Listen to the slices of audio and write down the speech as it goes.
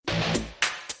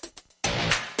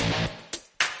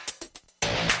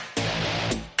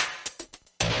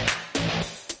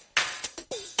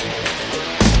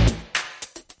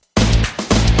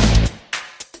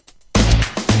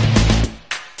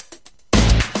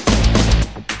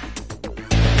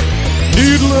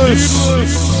Things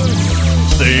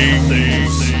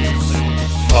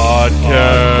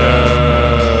Podcast.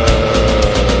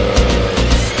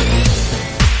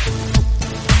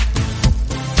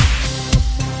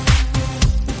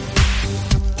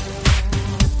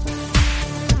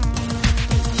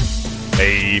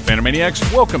 Hey,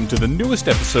 Phantomaniacs, welcome to the newest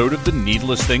episode of the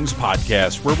Needless Things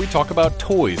Podcast, where we talk about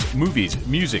toys, movies,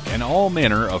 music, and all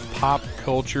manner of pop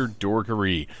culture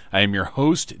dorkery. I am your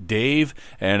host, Dave,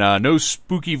 and no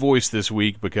spooky voice this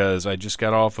week because I just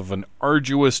got off of an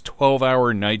arduous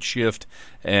 12-hour night shift,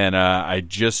 and I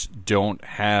just don't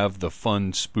have the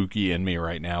fun spooky in me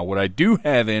right now. What I do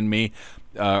have in me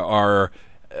are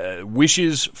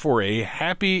wishes for a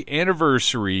happy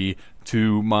anniversary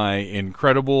to my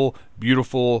incredible,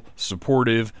 beautiful,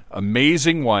 supportive,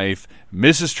 amazing wife,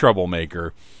 Mrs.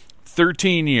 Troublemaker.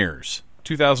 13 years.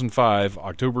 2005,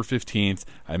 October 15th,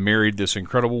 I married this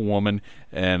incredible woman,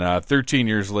 and 13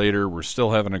 years later, we're still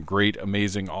having a great,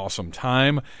 amazing, awesome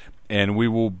time, and we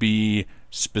will be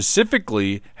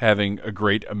specifically having a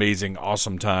great, amazing,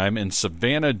 awesome time in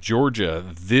Savannah, Georgia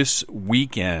this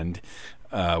weekend.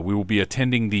 We will be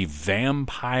attending the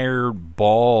Vampire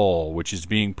Ball, which is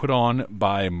being put on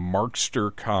by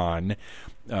MarksterCon.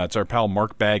 It's our pal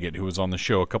Mark Baggett, who was on the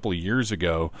show a couple of years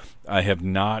ago. I have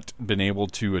not been able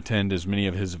to attend as many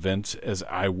of his events as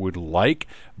I would like,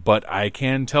 but I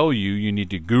can tell you, you need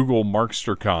to Google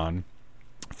MarksterCon,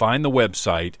 find the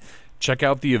website, check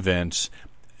out the events.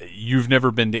 You've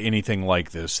never been to anything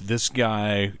like this. This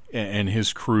guy and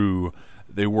his crew,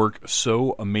 they work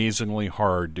so amazingly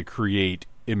hard to create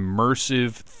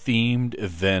immersive, themed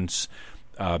events.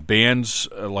 Bands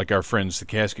like our friends, the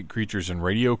Casket Creatures and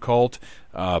Radio Cult,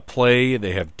 play.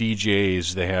 They have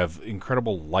DJs. They have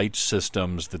incredible light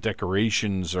systems. The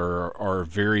decorations are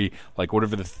very, like,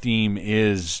 whatever the theme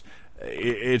is,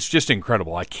 it's just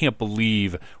incredible. I can't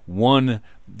believe, one,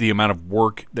 the amount of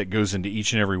work that goes into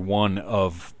each and every one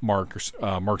of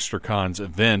MarksterCon's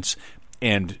events,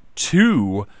 and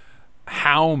two,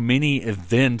 how many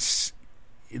events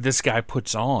this guy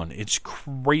puts on. It's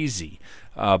crazy.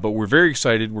 But we're very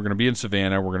excited. We're going to be in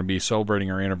Savannah. We're going to be celebrating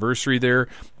our anniversary there,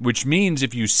 which means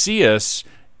if you see us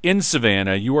in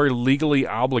Savannah, you are legally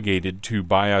obligated to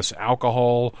buy us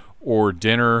alcohol or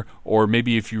dinner, or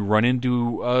maybe if you run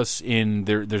into us in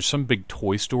there's some big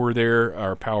toy store there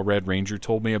our pal Red Ranger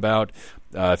told me about.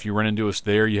 If you run into us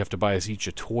there, you have to buy us each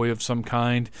a toy of some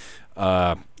kind.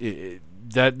 It's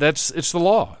the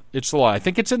law. It's the law. I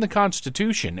think it's in the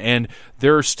Constitution, and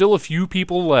there are still a few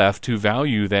people left who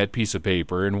value that piece of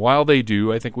paper, and while they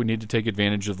do, I think we need to take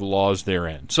advantage of the laws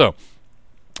therein. So,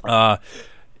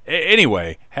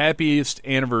 anyway, happiest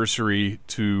anniversary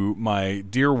to my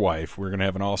dear wife. We're going to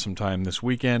have an awesome time this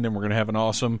weekend, and we're going to have an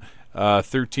awesome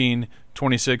 13,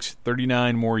 26,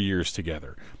 39 more years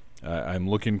together. I'm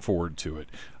looking forward to it.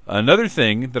 Another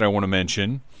thing that I want to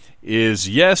mention is,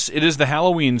 yes, it is the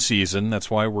Halloween season. That's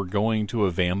why we're going to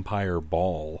a vampire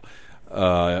ball.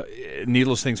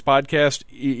 Needless Things Podcast,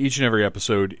 each and every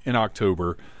episode in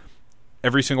October,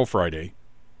 every single Friday,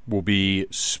 will be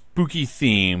spooky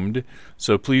themed.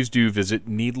 So please do visit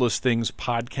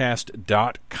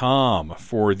needlessthingspodcast.com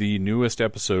for the newest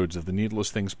episodes of the Needless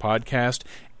Things Podcast.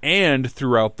 And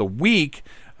throughout the week,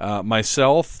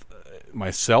 myself,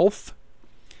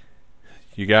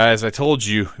 you guys, I told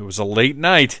you, it was a late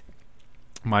night.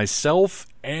 Myself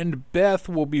and Beth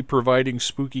will be providing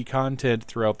spooky content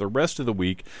throughout the rest of the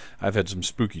week. I've had some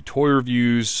spooky toy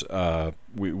reviews.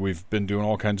 We've been doing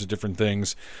all kinds of different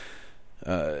things.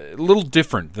 A little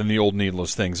different than the old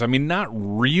Needless Things. I mean, not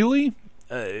really.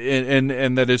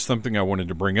 And that is something I wanted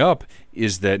to bring up,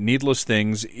 is that Needless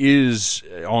Things is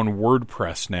on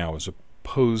WordPress now as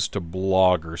opposed to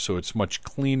Blogger, so it's much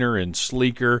cleaner and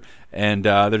sleeker, and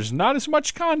there's not as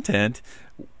much content.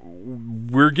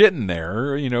 We're getting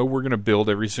there. You know, we're going to build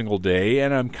every single day,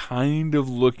 and I'm kind of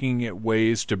looking at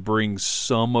ways to bring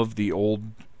some of the old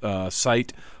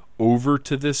site over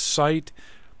to this site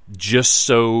just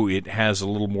so it has a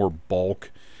little more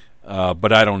bulk.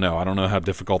 But I don't know. I don't know how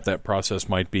difficult that process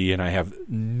might be, and I have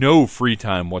no free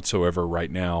time whatsoever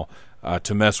right now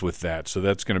to mess with that. So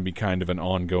that's going to be kind of an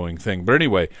ongoing thing. But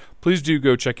anyway, please do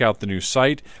go check out the new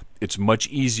site. It's much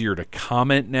easier to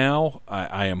comment now.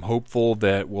 I am hopeful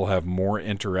that we'll have more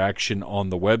interaction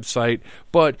on the website.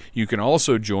 But you can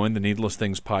also join the Needless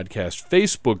Things Podcast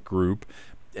Facebook group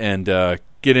and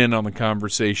get in on the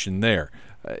conversation there.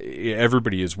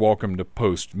 Everybody is welcome to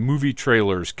post movie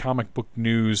trailers, comic book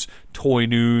news, toy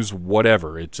news,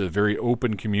 whatever. It's a very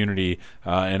open community,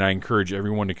 and I encourage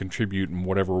everyone to contribute in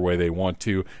whatever way they want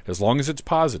to, as long as it's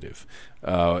positive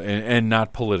and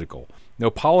not political. no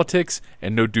politics,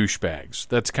 and no douchebags.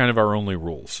 That's kind of our only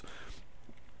rules.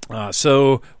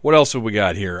 So what else have we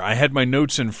got here? I had my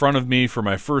notes in front of me for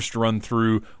my first run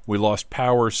through. We lost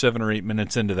power 7 or 8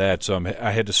 minutes into that, so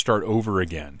I had to start over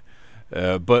again.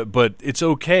 But it's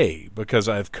okay because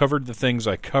I've covered the things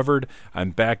I covered.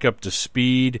 I'm back up to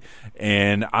speed.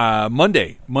 And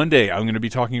Monday, I'm going to be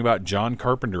talking about John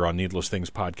Carpenter on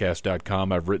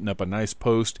needlessthingspodcast.com. I've written up a nice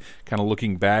post kind of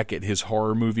looking back at his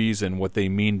horror movies and what they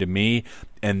mean to me.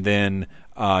 And then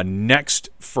next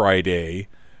Friday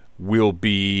will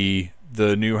be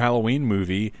the new Halloween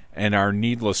movie and our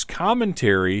Needless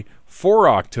commentary for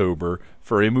October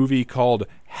for a movie called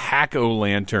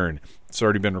Hack-O-Lantern. It's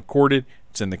already been recorded.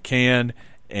 It's in the can,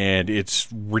 and it's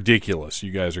ridiculous.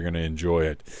 You guys are going to enjoy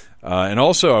it. And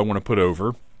also, I want to put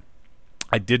over,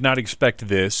 I did not expect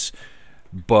this,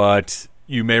 but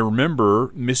you may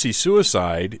remember Missy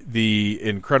Suicide, the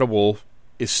incredible,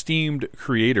 esteemed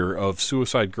creator of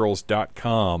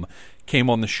SuicideGirls.com, came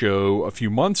on the show a few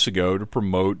months ago to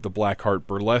promote the Blackheart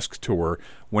Burlesque Tour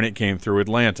when it came through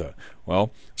Atlanta.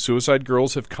 Well, Suicide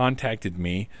Girls have contacted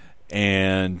me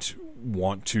and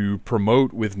want to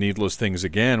promote with Needless Things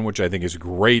again, which I think is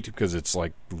great because it's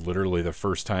like literally the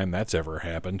first time that's ever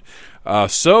happened.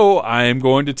 So I am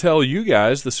going to tell you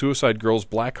guys the Suicide Girls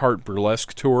Blackheart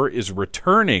Burlesque Tour is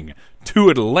returning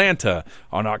to Atlanta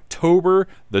on October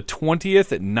the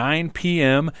 20th at 9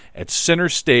 p.m. at Center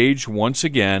Stage once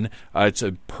again. It's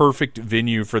a perfect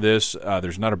venue for this.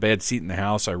 There's not a bad seat in the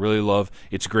house. I really love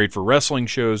it's great for wrestling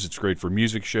shows. It's great for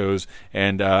music shows.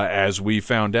 And as we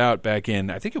found out back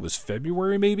in, I think it was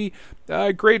February maybe,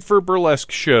 great for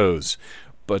burlesque shows.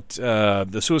 But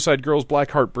the Suicide Girls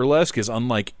Blackheart Burlesque is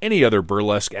unlike any other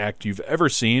burlesque act you've ever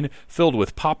seen, filled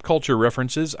with pop culture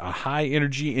references, a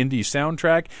high-energy indie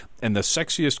soundtrack, and the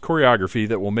sexiest choreography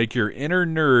that will make your inner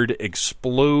nerd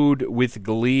explode with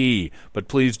glee. But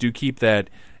please do keep that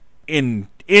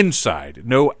inside.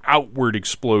 No outward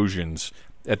explosions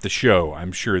at the show.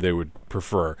 I'm sure they would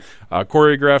prefer.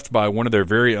 Choreographed by one of their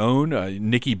very own,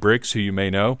 Nikki Bricks, who you may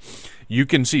know. You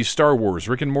can see Star Wars,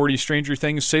 Rick and Morty, Stranger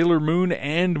Things, Sailor Moon,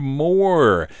 and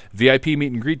more. VIP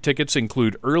meet and greet tickets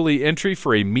include early entry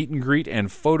for a meet and greet and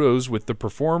photos with the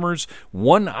performers,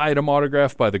 one item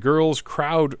autographed by the girls,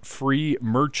 crowd-free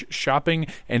merch shopping,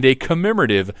 and a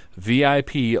commemorative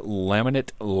VIP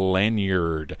laminate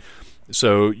lanyard.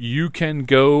 So you can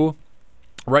go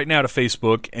right now to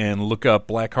Facebook and look up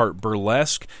Blackheart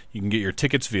Burlesque. You can get your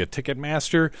tickets via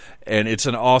Ticketmaster, and it's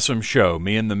an awesome show.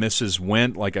 Me and the missus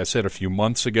went, like I said, a few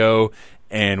months ago,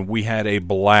 and we had a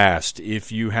blast.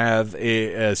 If you have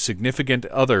a significant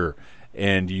other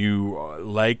and you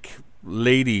like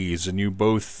ladies and you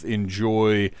both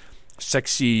enjoy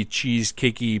sexy,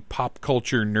 cheesecakey, pop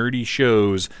culture, nerdy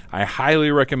shows, I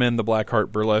highly recommend the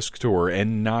Blackheart Burlesque Tour,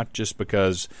 and not just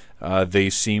because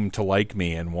they seem to like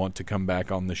me and want to come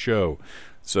back on the show.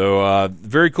 So,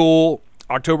 very cool.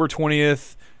 October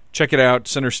 20th. Check it out,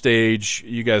 Center Stage.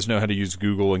 You guys know how to use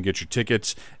Google and get your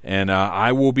tickets. And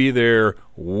I will be there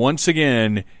once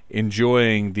again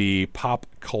enjoying the pop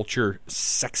culture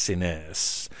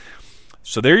sexiness.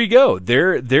 So there you go.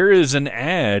 There is an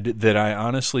ad that I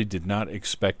honestly did not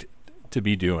expect to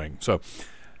be doing. So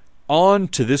on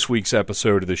to this week's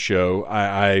episode of the show.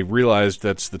 I realized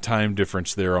that's the time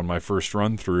difference there on my first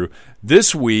run through.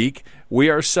 This week we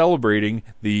are celebrating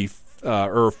the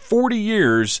 40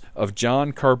 years of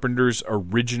John Carpenter's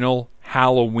original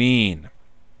Halloween.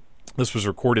 This was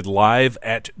recorded live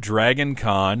at Dragon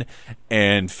Con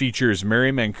and features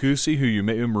Mary Mancusi, who you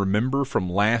may remember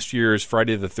from last year's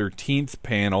Friday the 13th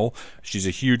panel. She's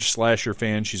a huge slasher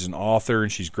fan. She's an author,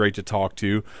 and she's great to talk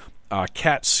to.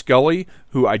 Kat Scully,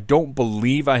 who I don't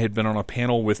believe I had been on a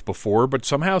panel with before, but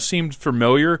somehow seemed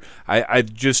familiar.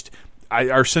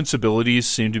 Our sensibilities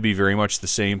seem to be very much the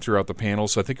same throughout the panel,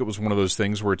 so I think it was one of those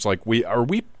things where it's like, are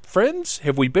we friends?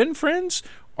 Have we been friends?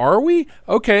 Are we?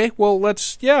 Okay, well,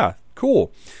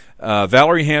 cool.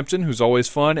 Valerie Hampton, who's always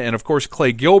fun, and of course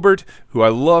Clay Gilbert, who I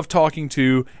love talking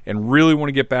to and really want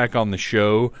to get back on the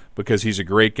show because he's a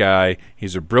great guy,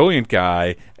 he's a brilliant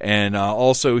guy, and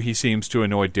also he seems to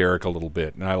annoy Derek a little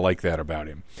bit, and I like that about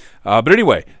him. But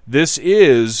anyway, this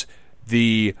is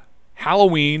the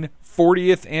Halloween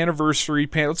 40th anniversary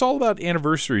panel. It's all about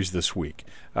anniversaries this week.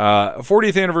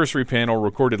 40th anniversary panel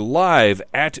recorded live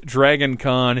at Dragon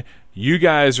Con. You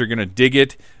guys are going to dig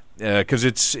it because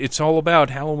it's all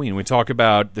about Halloween. We talk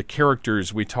about the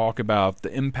characters. We talk about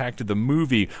the impact of the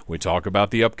movie. We talk about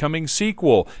the upcoming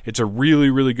sequel. It's a really,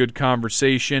 really good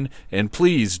conversation, and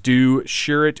please do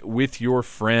share it with your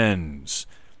friends.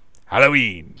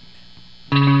 Halloween.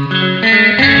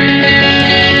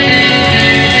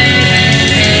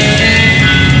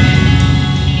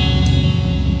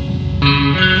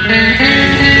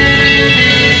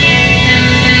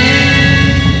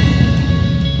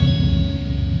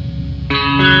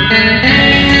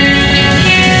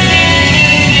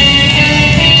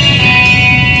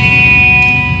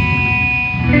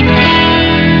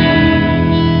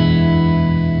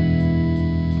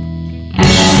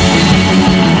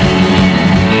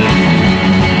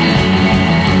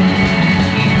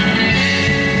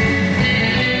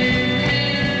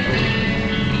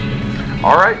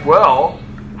 All right, well,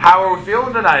 how are we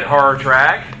feeling tonight, Horror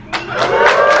Track?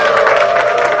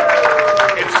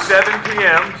 It's 7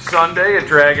 p.m. Sunday at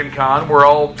Dragon Con. We're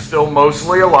all still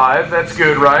mostly alive. That's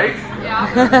good, right?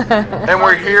 Yeah. And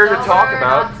we're here to talk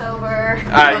about... Not sober.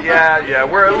 Yeah.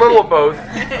 We're a little of both.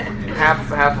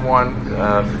 Half one,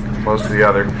 most of the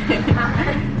other.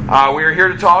 We are here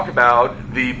to talk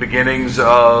about the beginnings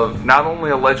of not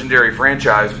only a legendary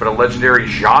franchise, but a legendary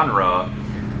genre.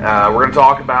 We're going to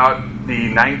talk about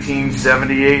the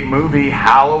 1978 movie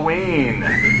Halloween.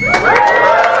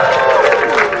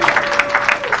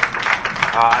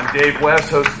 I'm Dave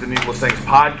West, host of the Needless Things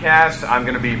podcast. I'm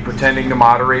going to be pretending to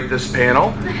moderate this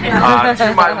panel.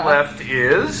 To my left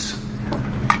is...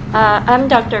 I'm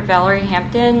Dr. Valerie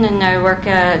Hampton, and I work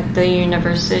at the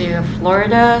University of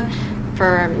Florida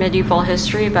for medieval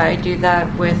history, but I do that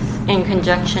in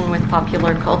conjunction with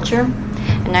popular culture.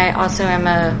 And I also am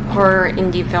a horror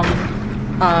indie film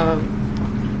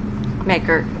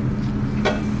maker.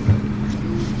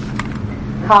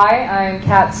 Hi, I'm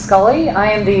Kat Scully.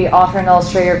 I am the author and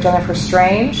illustrator of Jennifer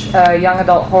Strange, a young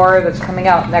adult horror that's coming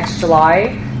out next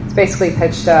July. It's basically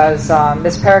pitched as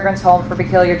Miss Peregrine's Home for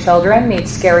Peculiar Children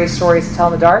meets Scary Stories to Tell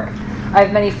in the Dark. I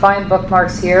have many fine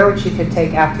bookmarks here, which you could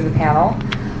take after the panel.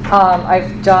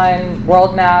 I've done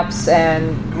world maps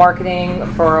and marketing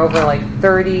for over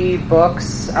 30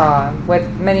 books with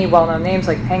many well-known names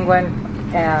like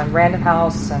Penguin and Random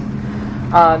House.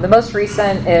 And the most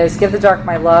recent is Give the Dark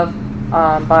My Love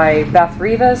by Beth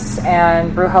Rivas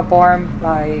and Bruja Born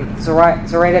by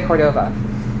Zoraida Cordova.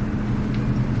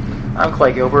 I'm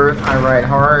Clay Gilbert. I write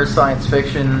horror, science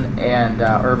fiction, and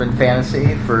urban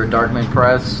fantasy for Darkman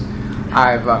Press.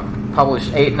 I've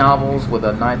published 8 novels with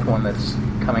a 9th one that's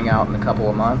coming out in a couple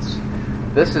of months.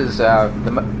 This is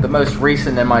the most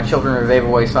recent in my Children of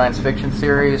Ava science fiction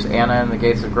series, Anna and the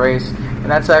Gates of Grace, and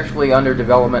that's actually under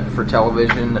development for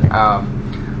television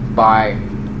by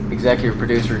executive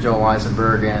producer Joel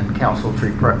Eisenberg and Council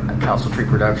Tree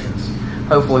Productions.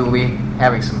 Hopefully we'll be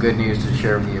having some good news to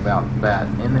share with you about that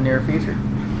in the near future.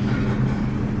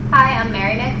 Hi, I'm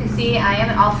Mary Mancusi. I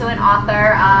am also an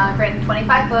author. I've written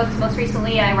 25 books. Most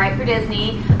recently, I write for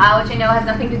Disney, which I know has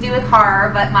nothing to do with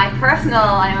horror, but I'm a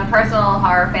personal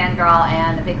horror fangirl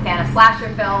and a big fan of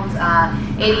slasher films.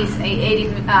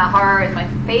 80s horror is my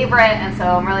favorite, and so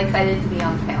I'm really excited to be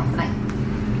on the panel tonight.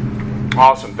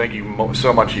 Awesome. Thank you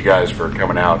so much, you guys, for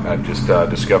coming out. I've just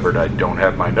discovered I don't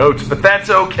have my notes, but that's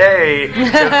okay,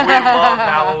 because we love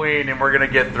Halloween, and we're going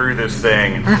to get through this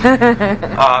thing.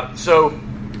 So,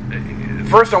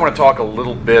 first I want to talk a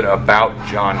little bit about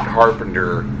John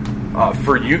Carpenter.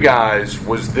 For you guys,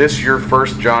 was this your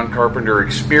first John Carpenter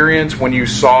experience? When you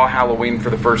saw Halloween for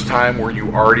the first time, were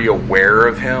you already aware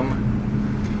of him?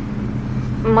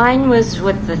 Mine was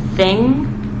with The Thing,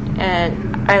 and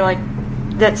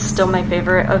that's still my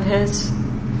favorite of his.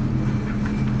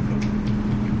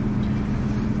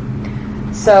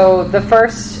 So the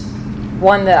first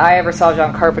one that I ever saw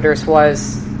John Carpenter's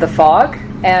was The Fog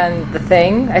and The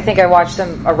Thing. I think I watched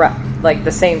them around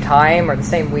the same time or the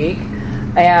same week.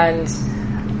 And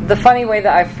the funny way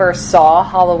that I first saw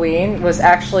Halloween was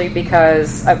actually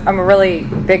because I'm a really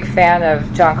big fan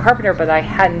of John Carpenter, but I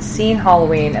hadn't seen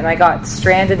Halloween, and I got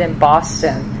stranded in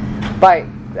Boston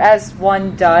as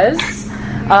one does.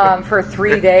 For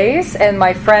 3 days, and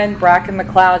my friend Bracken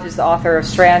McLeod, who's the author of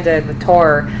Stranded, the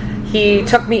tour, he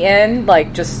took me in,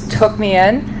 just took me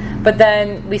in, but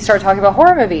then we started talking about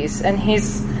horror movies, and he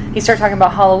started talking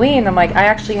about Halloween. I'm like, I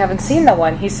actually haven't seen that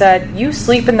one. He said, you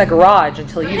sleep in the garage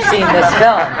until you've seen this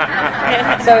film.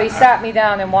 So he sat me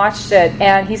down and watched it,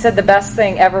 and he said the best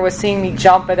thing ever was seeing me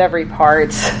jump at every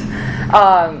part.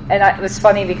 It was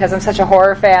funny because I'm such a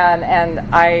horror fan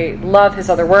and I love his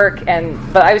other work,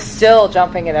 but I was still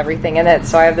jumping at everything in it,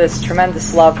 so I have this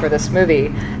tremendous love for this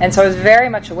movie. And so I was very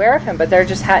much aware of him, but there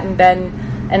just hadn't been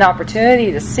an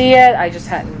opportunity to see it. I just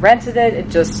hadn't rented it. It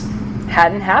just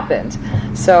hadn't happened.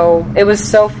 So it was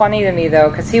so funny to me, though,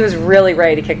 because he was really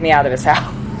ready to kick me out of his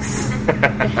house.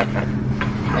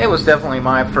 It was definitely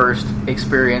my first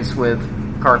experience with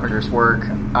Carpenter's work.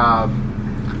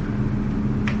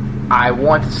 I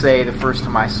want to say the first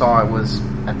time I saw it was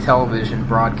a television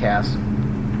broadcast,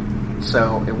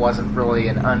 so it wasn't really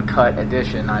an uncut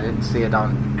edition. I didn't see it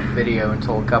on video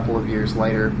until a couple of years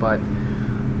later, but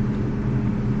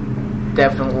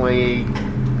definitely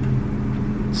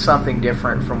something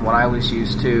different from what I was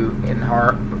used to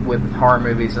with horror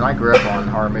movies, and I grew up on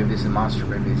horror movies and monster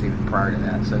movies even prior to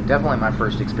that, so definitely my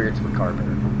first experience with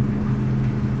Carpenter.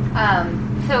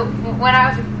 So when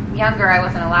I was younger, I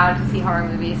wasn't allowed to see horror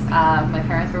movies. My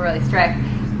parents were really strict.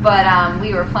 But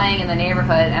we were playing in the neighborhood,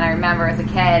 and I remember as a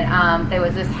kid, there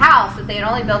was this house that they had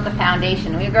only built the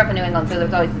foundation. We grew up in New England, so there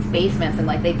was always these basements, and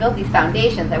like they built these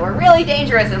foundations that were really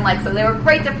dangerous, and like so they were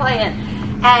great to play in.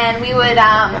 And we would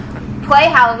play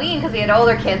Halloween because we had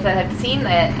older kids that had seen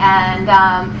it, and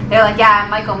they're like, "Yeah, I'm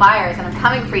Michael Myers, and I'm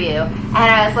coming for you." And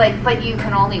I was like, "But you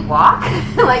can only walk,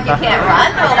 like you can't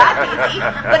run." Well, that's easy,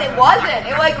 but it wasn't.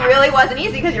 It like really wasn't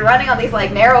easy because you're running on these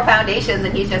like narrow foundations,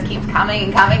 and he just keeps coming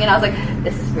and coming. And I was like,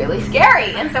 "This is really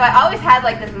scary." And so I always had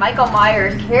like this Michael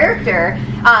Myers character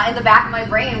in the back of my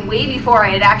brain way before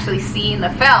I had actually seen the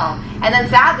film. And then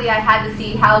sadly, I had to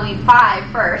see Halloween 5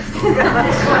 first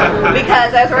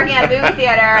because I was working at a movie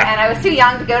theater, and I was too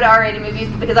young to go to R-rated movies.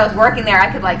 But because I was working there,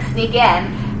 I could like sneak in,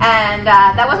 and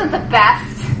that wasn't the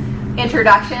best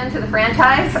introduction to the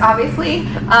franchise, obviously.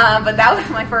 But that was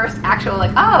my first actual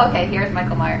like, oh, okay, here's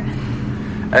Michael Myers.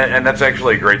 And that's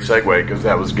actually a great segue because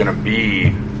that was going to be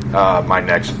my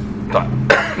next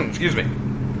excuse me,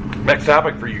 next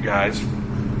topic for you guys.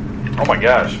 Oh my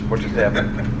gosh, what just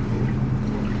happened?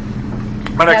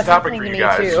 My next topic for you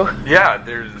guys. Yeah,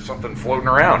 there's something floating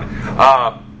around.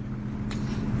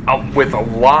 With a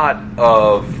lot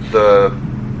of the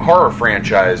horror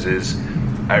franchises,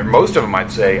 most of them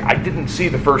I'd say, I didn't see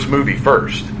the first movie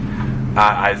first.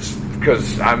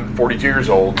 Because I'm 42 years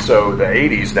old, so the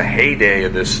 80s, the heyday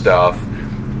of this stuff,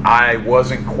 I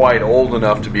wasn't quite old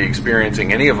enough to be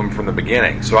experiencing any of them from the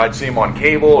beginning. So I'd see them on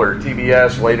cable or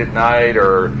TBS late at night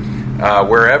or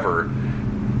wherever.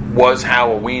 Was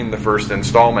Halloween the first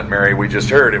installment, Mary? We just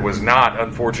heard it was not,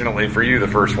 unfortunately for you, the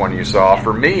first one you saw.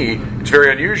 For me, it's very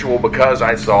unusual because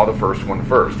I saw the first one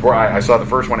first. Or I saw the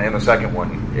first one and the second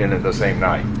one in the same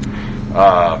night.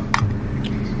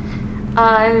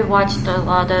 I watched a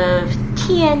lot of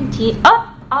TNT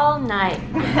up all night.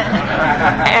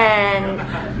 And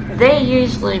they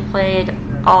usually played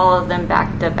all of them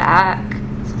back to back.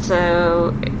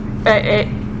 So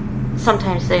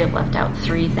sometimes they have left out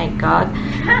 3, thank God.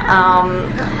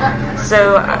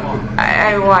 So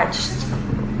I watched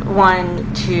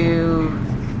 1, 2,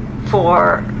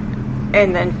 4,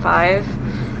 and then 5,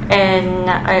 and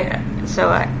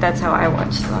that's how I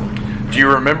watched them. Do you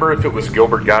remember if it was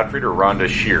Gilbert Gottfried or Rhonda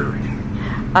Shear?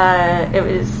 It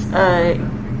was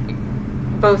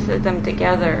both of them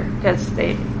together because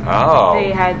they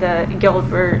had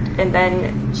Gilbert, and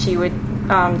then she would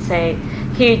say.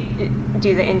 He'd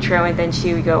do the intro, and then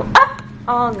she would go up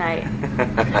all night.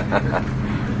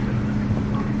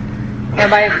 And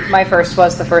my first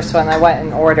was the first one. I went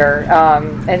in order,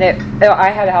 and I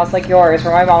had a house like yours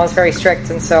where my mom was very strict,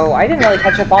 and so I didn't really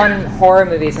catch up on horror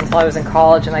movies until I was in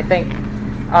college. And I think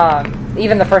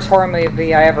even the first horror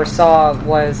movie I ever saw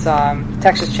was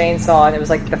Texas Chainsaw, and it was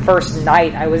like the first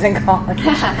night I was in college.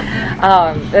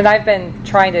 And I've been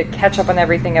trying to catch up on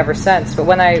everything ever since. But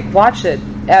when I watched it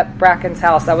at Bracken's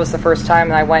house, that was the first time,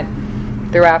 and I went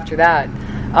through after that.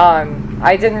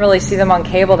 I didn't really see them on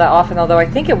cable that often, although I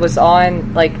think it was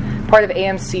on like part of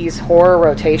AMC's horror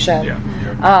rotation. Yeah.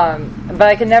 But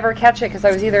I could never catch it because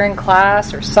I was either in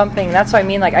class or something. That's what I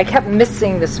mean. Like I kept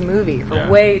missing this movie for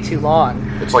way too long.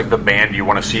 It's like the band you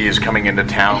want to see is coming into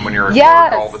town when you're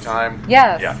at work all the time.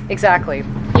 Yes, yeah. Exactly.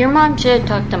 Your mom should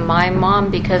talk to my mom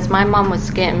because my mom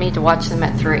was getting me to watch them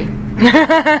at 3.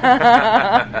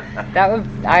 That would.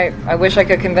 I wish I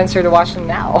could convince her to watch them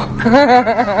now.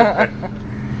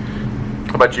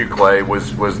 How about you, Clay?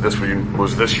 Was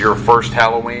this your first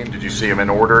Halloween? Did you see them in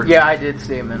order? Yeah, I did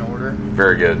see them in order.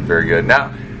 Very good, very good.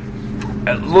 Now,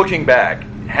 looking back,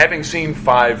 having seen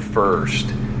 5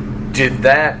 first, does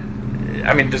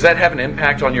that have an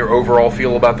impact on your overall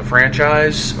feel about the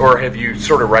franchise, or have you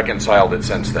sort of reconciled it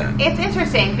since then? It's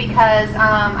interesting because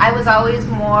I was always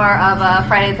more of a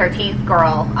Friday the 13th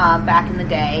girl back in the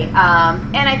day,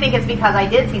 and I think it's because I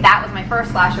did see that was my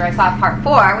first slasher. I saw part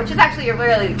 4, which is actually a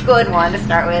really good one to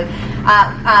start with,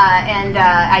 and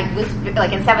I was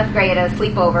like in 7th grade at a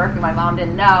sleepover. My mom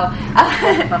didn't know,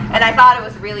 and I thought it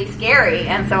was really scary,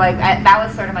 and so that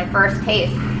was sort of my first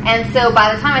taste. And so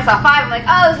by the time I saw 5, I'm like,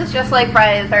 oh, this is just like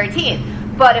Friday the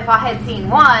 13th. But if I had seen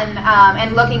 1,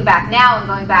 and looking back now and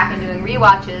going back and doing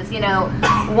rewatches,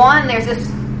 1, there's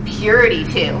this purity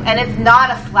to, and it's not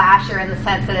a slasher in the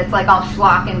sense that it's like all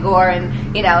schlock and gore and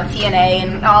TNA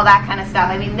and all that kind of stuff.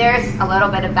 I mean, there's a little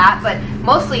bit of that, but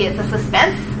mostly it's a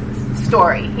suspense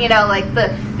story. Like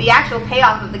the actual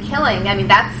payoff of the killing. I mean,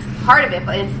 that's part of it,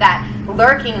 but it's that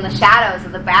lurking in the shadows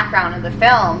of the background of the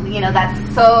film,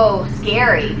 that's so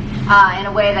scary in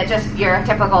a way that just your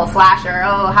typical slasher,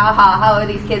 how are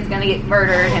these kids going to get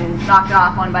murdered and knocked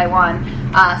off one by one.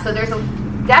 So there's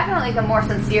definitely a more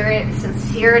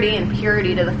sincerity and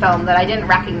purity to the film that I didn't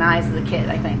recognize as a kid,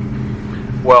 I think.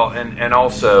 Well, and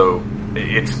also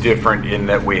it's different in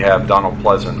that we have Donald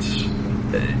Pleasance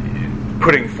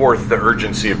putting forth the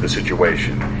urgency of the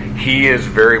situation. He is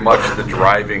very much the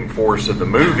driving force of the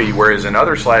movie, whereas in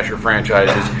other slasher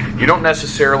franchises, you don't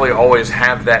necessarily always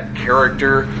have that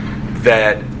character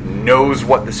that knows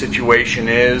what the situation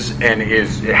is and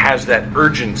has that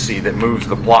urgency that moves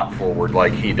the plot forward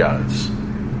like he does.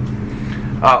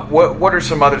 What are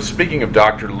some other, speaking of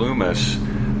Dr. Loomis,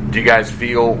 do you guys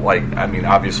feel like, I mean,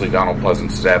 obviously Donald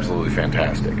Pleasance is absolutely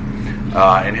fantastic.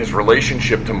 And his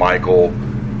relationship to Michael,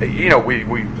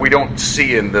 we don't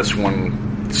see in this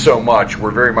one so much.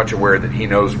 We're very much aware that he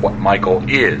knows what Michael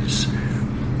is.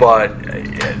 But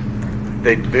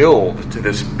they build to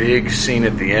this big scene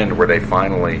at the end where they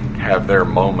finally have their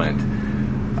moment.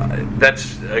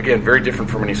 That's, again, very different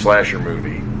from any slasher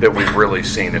movie that we've really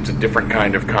seen. It's a different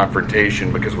kind of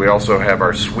confrontation because we also have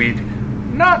our sweet,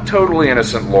 not totally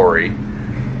innocent Laurie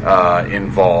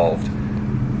involved.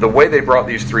 The way they brought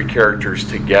these three characters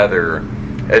together,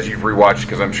 as you've rewatched,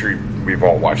 because I'm sure we've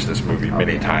all watched this movie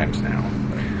many times now,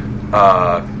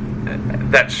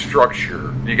 that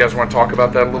structure, do you guys want to talk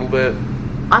about that a little bit?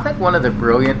 I think one of the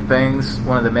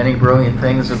many brilliant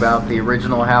things about the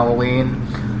original Halloween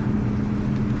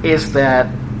is that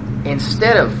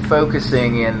instead of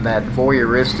focusing in that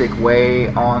voyeuristic way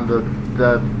on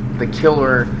the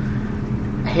killer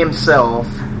himself,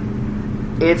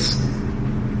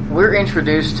 we're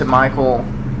introduced to Michael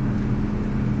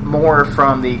more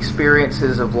from the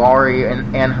experiences of Laurie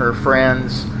and her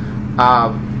friends,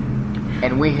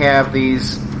 and we have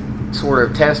these sort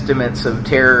of testaments of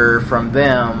terror from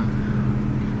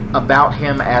them about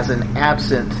him as an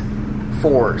absent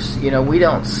force. We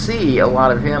don't see a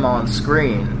lot of him on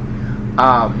screen,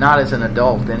 not as an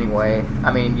adult anyway.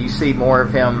 I mean, you see more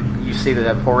of him, you see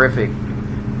that horrific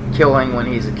killing when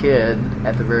he's a kid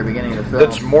at the very beginning of the film.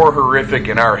 That's more horrific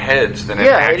in our heads than it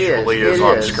actually is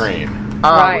on screen,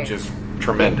 which is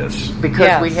tremendous.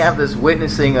 Because we have this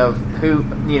witnessing to who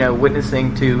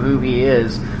he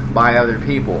is by other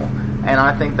people. And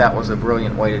I think that was a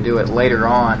brilliant way to do it later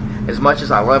on. As much as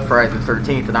I love Friday the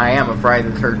 13th, and I am a Friday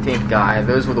the 13th guy,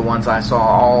 those were the ones I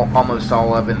saw almost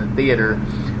all of in the theater.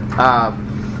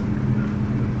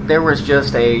 There was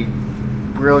just a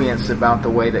brilliance about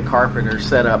the way that Carpenter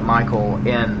set up Michael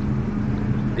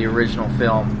in the original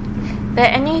film. But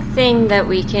anything that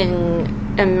we can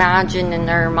imagine in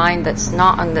our mind that's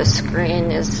not on the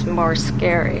screen is more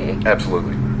scary.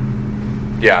 Absolutely.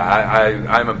 Yeah,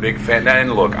 I'm a big fan.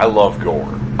 And look, I love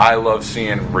gore. I love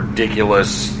seeing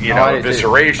ridiculous,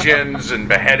 eviscerations and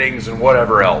beheadings and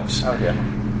whatever else. Oh, yeah.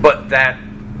 But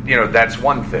that's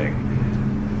one thing.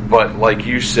 But like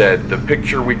you said, the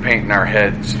picture we paint in our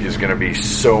heads is going to be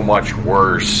so much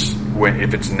worse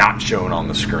if it's not shown on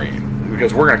the screen.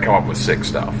 Because we're going to come up with sick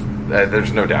stuff.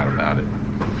 There's no doubt about it.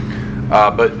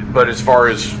 But as far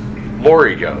as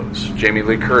Laurie goes, Jamie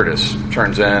Lee Curtis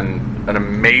turns in an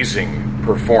amazing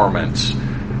performance,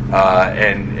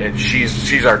 and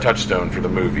she's our touchstone for the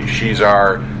movie. She's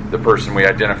the person we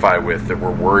identify with that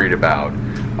we're worried about.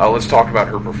 Let's talk about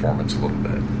her performance a little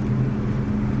bit.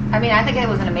 I mean, I think it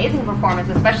was an amazing performance,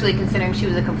 especially considering she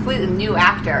was a completely new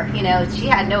actor. She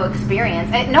had no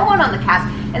experience, and no one on the cast.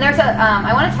 And there's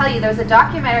I want to tell you, there's a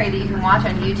documentary that you can watch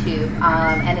on YouTube,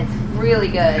 and it's really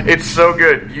good. It's so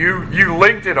good. You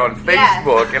linked it on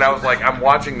Facebook, and I was like, I'm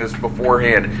watching this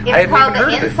beforehand. It's called The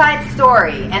Inside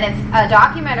Story, and it's a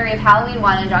documentary of Halloween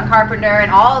 1, and John Carpenter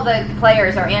and all the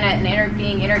players are in it and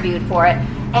being interviewed for it.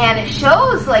 And it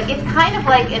shows, it's kind of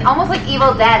almost like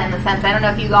Evil Dead in the sense, I don't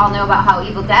know if you all know about how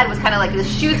Evil Dead was kind of like this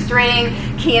shoestring,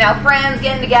 friends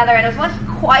getting together, and it wasn't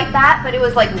quite that, but it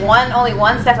was only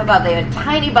one step above. They had a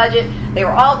tiny budget, they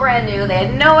were all brand new, they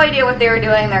had no idea what they were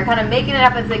doing, they're kind of making it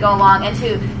up as they go along, and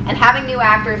having new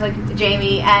actors like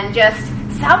Jamie, and just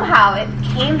somehow it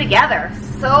came together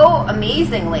so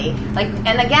amazingly,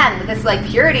 and again, this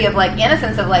purity of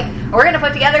innocence of we're going to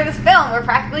put together this film. We're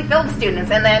practically film students,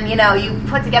 and then you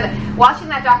put together. Watching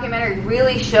that documentary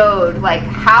really showed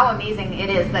how amazing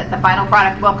it is that the final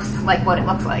product looks like what it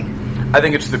looks like. I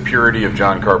think it's the purity of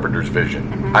John Carpenter's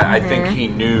vision. Mm-hmm. I think he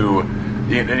knew.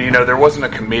 There wasn't a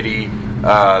committee.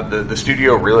 The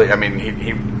studio really. I mean,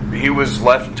 he was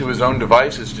left to his own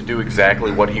devices to do exactly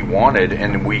what he wanted,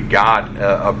 and we got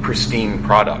a pristine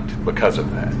product because of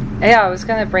that. Yeah, I was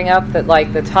going to bring up that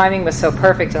the timing was so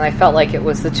perfect, and I felt like it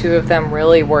was the two of them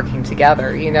really working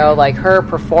together. Her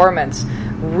performance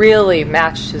really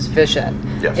matched his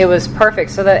vision. Yes. It was perfect,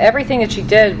 so that everything that she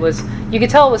did was, you could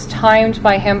tell it was timed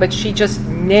by him, but she just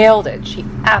nailed it. She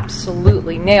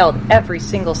absolutely nailed every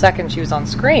single second she was on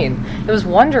screen. It was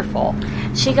wonderful.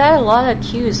 She got a lot of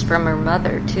cues from her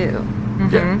mother, too.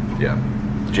 Mm-hmm. Yeah.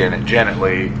 Janet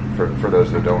Leigh, for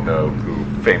those that don't know,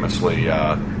 who famously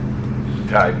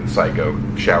died in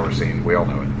Psycho shower scene. We all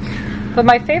know it. But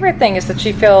my favorite thing is that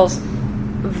she feels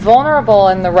vulnerable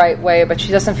in the right way, but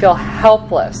she doesn't feel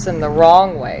helpless in the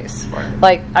wrong ways. Right.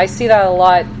 Like, I see that a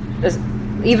lot,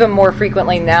 even more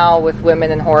frequently now with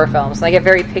women in horror films. And I get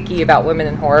very picky about women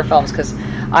in horror films because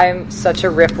I'm such a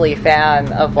Ripley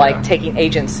fan of taking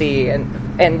agency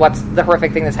and what's the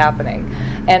horrific thing that's happening.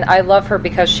 And I love her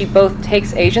because she both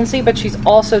takes agency, but she's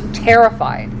also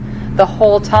terrified the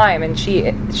whole time, and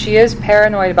she is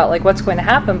paranoid about what's going to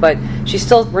happen, but she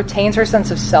still retains her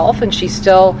sense of self, and she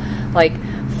still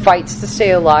fights to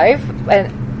stay alive,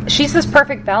 and she's this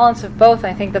perfect balance of both. And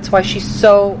I think that's why she's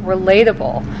so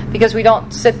relatable, because we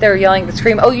don't sit there yelling and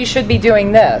scream, "Oh, you should be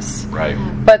doing this," right?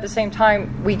 But at the same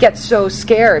time, we get so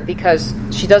scared because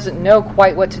she doesn't know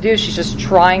quite what to do. She's just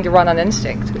trying to run on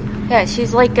instinct. Yeah,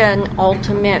 she's like an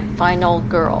ultimate final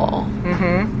girl.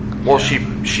 Mm-hmm. Well,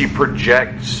 she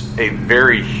projects a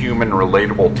very human,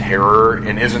 relatable terror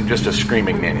and isn't just a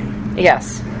screaming ninny.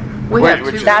 Yes.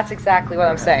 That's exactly what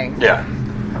I'm saying. Yeah.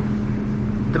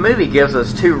 The movie gives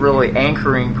us two really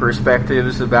anchoring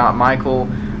perspectives about Michael.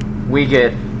 We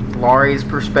get Laurie's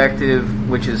perspective,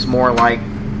 which is more like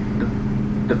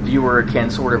the viewer can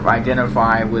sort of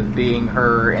identify with being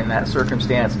her in that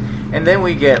circumstance. And then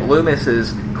we get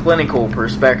Loomis's clinical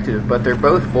perspective, but they're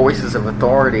both voices of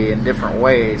authority in different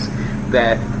ways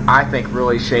that I think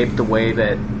really shape the way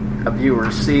that a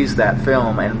viewer sees that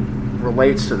film and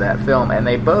relates to that film. And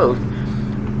they both,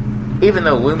 even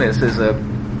though Loomis is a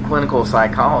clinical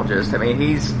psychologist, I mean,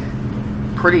 he's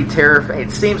pretty terrified.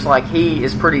 It seems like he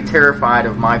is pretty terrified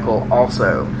of Michael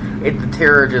also. The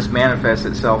terror just manifests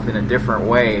itself in a different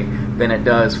way than it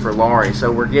does for Laurie.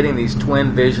 So we're getting these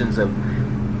twin visions of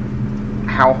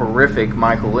how horrific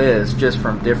Michael is just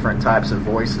from different types of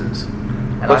voices.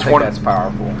 And I think that's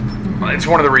powerful. It's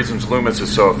one of the reasons Loomis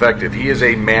is so effective. He is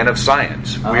a man of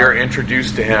science. We are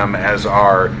introduced to him as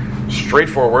our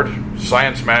straightforward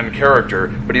science man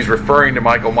character, but he's referring to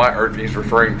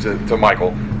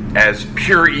Michael as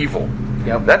pure evil.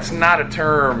 Yep. That's not a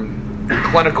term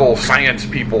clinical science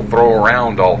people throw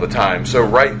around all the time. So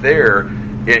right there,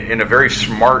 in a very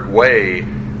smart way,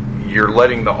 you're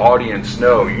letting the audience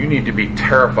know you need to be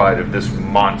terrified of this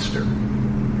monster.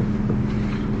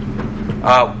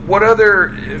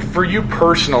 For you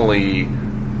personally,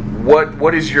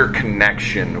 what is your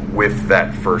connection with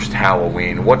that first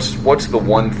Halloween? What's the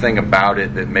one thing about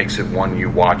it that makes it one you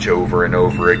watch over and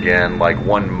over again? Like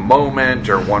one moment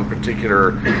or one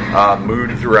particular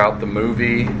mood throughout the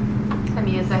movie? The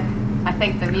music. I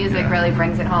think the music really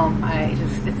brings it home.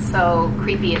 It's so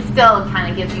creepy. It still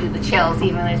kind of gives you the chills,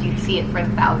 even as you see it for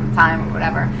the 1,000th time or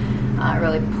whatever. It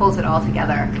really pulls it all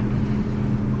together.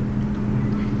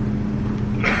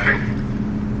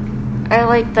 I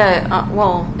like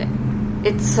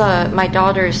it's my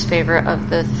daughter's favorite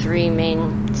of the three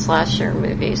main slasher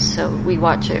movies, so we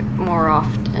watch it more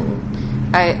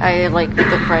often. I like the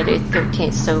Friday the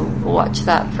 13th, so we'll watch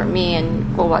that for me,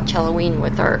 and we'll watch Halloween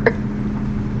with her.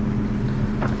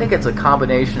 I think it's a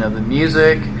combination of the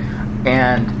music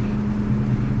and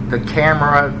the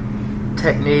camera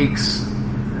techniques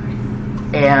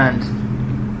and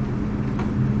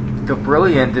the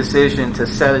brilliant decision to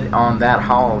set it on that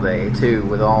holiday too,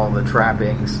 with all the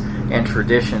trappings and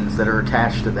traditions that are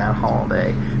attached to that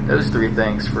holiday. Those three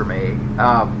things for me.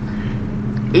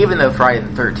 Even though Friday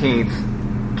the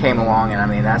 13th came along, and I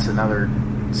mean that's another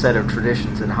set of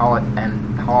traditions and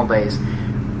holidays,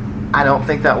 I don't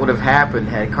think that would have happened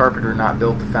had Carpenter not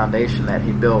built the foundation that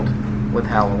he built with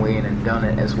Halloween and done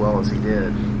it as well as he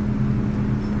did.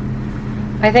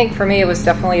 I think for me it was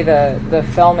definitely the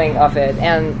filming of it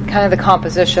and kind of the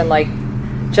composition. Like,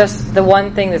 just the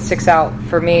one thing that sticks out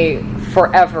for me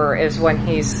forever is when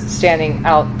he's standing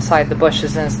outside the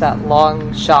bushes and it's that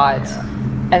long shot,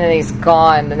 and then he's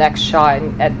gone the next shot.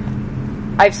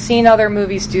 And I've seen other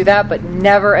movies do that, but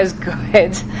never as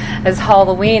good as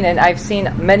Halloween. And I've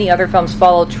seen many other films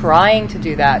follow trying to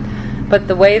do that. But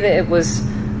the way that it was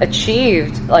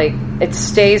achieved, it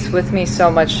stays with me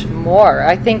so much more.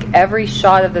 I think every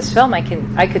shot of this film, I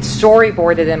could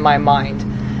storyboard it in my mind.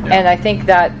 Yeah. And I think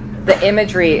that the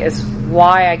imagery is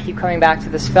why I keep coming back to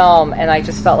this film. And I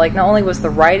just felt like not only was the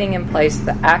writing in place,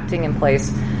 the acting in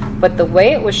place, but the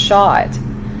way it was shot,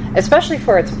 especially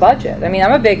for its budget. I mean,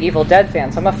 I'm a big Evil Dead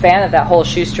fan, so I'm a fan of that whole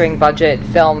shoestring budget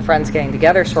film, friends getting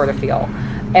together sort of feel.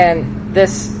 And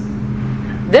this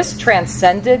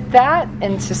transcended that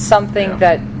into something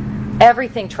that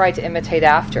everything tried to imitate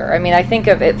after. I mean, I think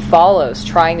of It Follows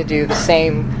trying to do the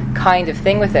same kind of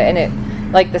thing with it, and it,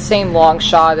 like the same long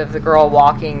shot of the girl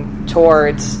walking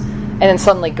towards and then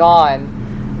suddenly gone,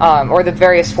 or the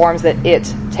various forms that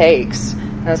it takes.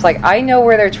 And it's like, I know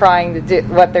where they're trying to do,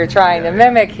 what they're trying to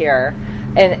mimic here,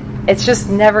 and it's just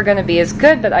never going to be as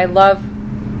good. But I love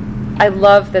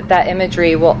that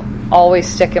imagery will always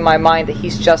stick in my mind, that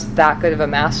he's just that good of a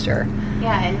master.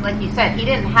 Yeah, and like you said, he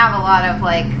didn't have a lot of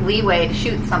like leeway to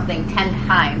shoot something 10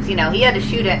 times. You know, he had to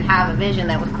shoot it and have a vision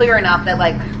that was clear enough that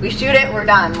like, we shoot it, we're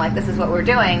done. Like, this is what we're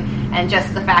doing. And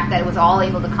just the fact that it was all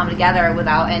able to come together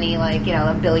without any like, you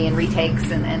know, a billion retakes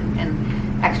and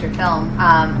extra film.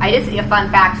 I did see a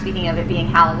fun fact, speaking of it being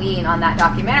Halloween, on that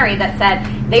documentary that said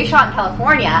they shot in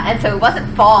California, and so it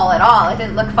wasn't fall at all. It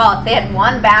didn't look fall. They had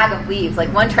one bag of leaves,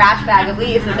 like one trash bag of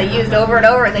leaves that they used over and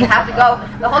over, and they have to go,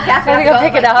 the whole cast had to go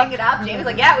pick it up. James was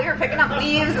like, yeah, we were picking up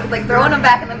leaves, like throwing them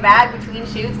back in the bag between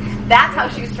shoots. That's how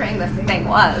shoestring this thing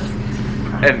was.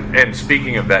 And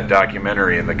speaking of that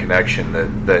documentary and the connection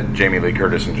that Jamie Lee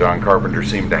Curtis and John Carpenter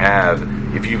seem to have,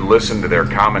 if you listen to their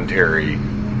commentary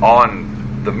on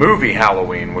the movie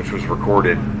Halloween, which was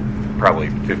recorded probably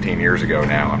 15 years ago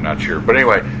now, I'm not sure. But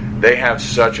anyway, they have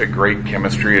such a great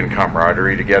chemistry and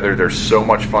camaraderie together. They're so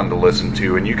much fun to listen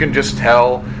to. And you can just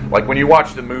tell, like when you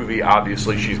watch the movie,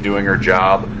 obviously she's doing her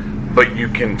job, but you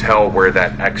can tell where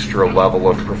that extra level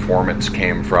of performance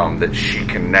came from, that she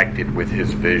connected with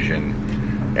his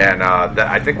vision. And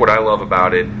I think what I love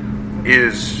about it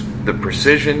is the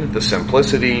precision, the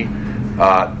simplicity.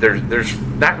 There's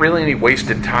not really any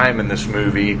wasted time in this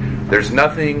movie. There's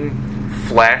nothing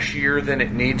flashier than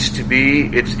it needs to be.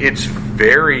 It's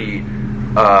very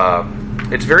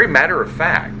matter of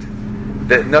fact.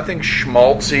 That nothing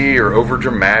schmaltzy or over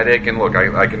dramatic. And look,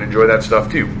 I can enjoy that stuff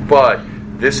too. But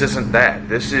this isn't that.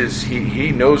 This is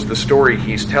he knows the story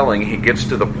he's telling. He gets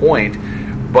to the point,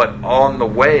 but on the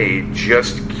way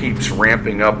just keeps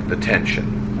ramping up the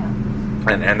tension.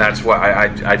 And that's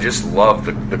why I just love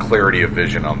the clarity of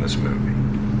vision on this movie.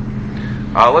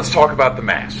 Let's talk about the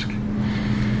mask.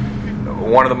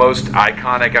 One of the most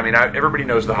iconic, I mean, everybody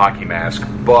knows the hockey mask,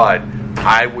 but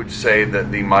I would say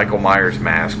that the Michael Myers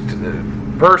mask,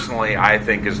 personally, I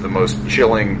think is the most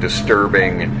chilling,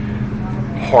 disturbing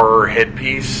horror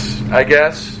headpiece, I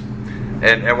guess.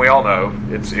 And we all know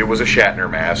it was a Shatner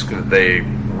mask that they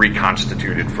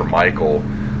reconstituted for Michael.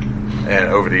 And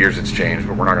over the years it's changed,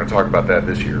 but we're not going to talk about that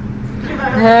this year.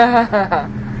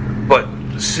 But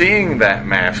seeing that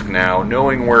mask now,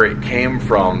 knowing where it came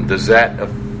from, does that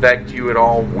affect you at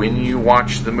all when you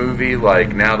watch the movie?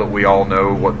 Like, now that we all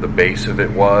know what the base of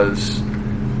it was?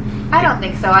 I don't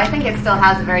think so. I think it still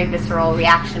has a very visceral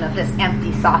reaction of just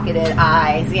empty socketed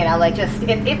eyes. You know, like just,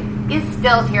 it is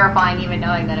still terrifying even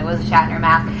knowing that it was a Shatner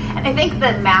mask. And I think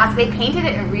the mask, they painted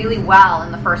it really well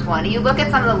in the first one. You look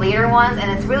at some of the later ones and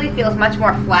it really feels much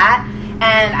more flat.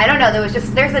 And I don't know, there's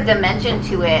a dimension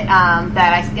to it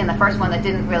that I see in the first one that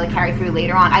didn't really carry through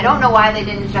later on. I don't know why they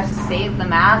didn't just save the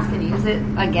mask and use it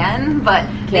again, but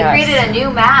they created a new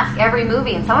mask every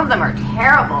movie, and some of them are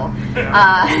terrible.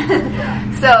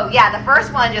 So yeah, the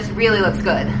first one just really looks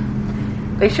good.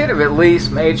 They should have at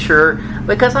least made sure,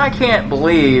 because I can't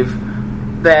believe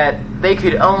that they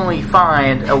could only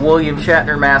find a William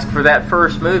Shatner mask for that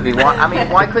first movie.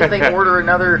 Why couldn't they order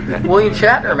another William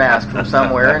Shatner mask from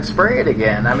somewhere and spray it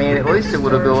again? I mean, at least it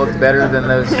would have looked better than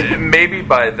those. Maybe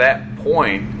by that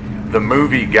point, the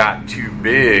movie got too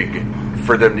big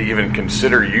for them to even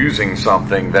consider using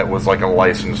something that was like a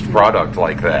licensed product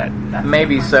like that.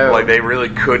 Maybe so. Like, they really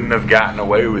couldn't have gotten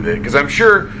away with it. Because I'm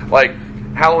sure, like,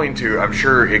 Halloween 2, I'm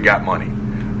sure it got money.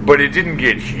 But it didn't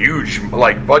get huge,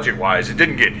 like, budget-wise, it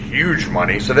didn't get huge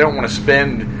money, so they don't want to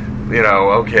spend,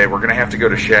 okay, we're going to have to go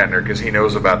to Shatner because he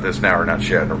knows about this now, or not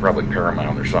Shatner, probably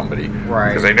Paramount or somebody. Right.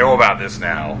 Because they know about this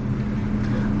now.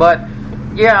 But,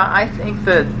 yeah, I think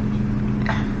that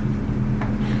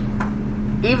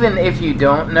even if you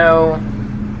don't know,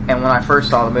 and when I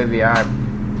first saw the movie, I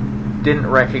didn't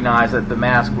recognize that the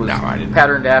mask was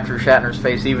patterned after Shatner's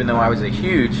face, even though I was a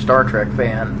huge Star Trek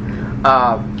fan.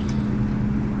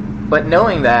 But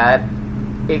knowing that,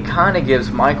 it kind of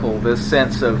gives Michael this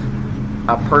sense of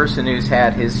a person who's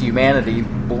had his humanity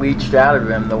bleached out of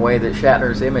him the way that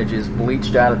Shatner's image is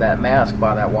bleached out of that mask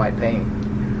by that white paint.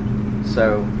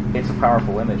 So it's a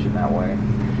powerful image in that way.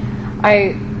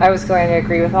 I was going to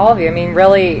agree with all of you. I mean,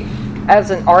 really,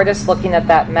 as an artist looking at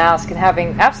that mask and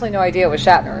having absolutely no idea it was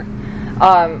Shatner,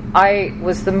 I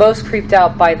was the most creeped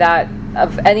out by that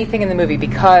of anything in the movie,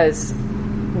 because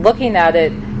looking at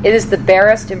it, it is the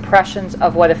barest impressions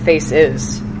of what a face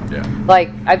is. Yeah. Like,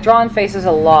 I've drawn faces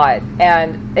a lot,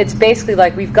 and it's basically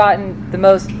like we've gotten the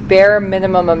most bare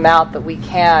minimum amount that we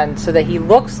can so that he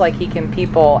looks like he can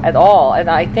people at all. And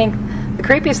I think the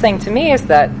creepiest thing to me is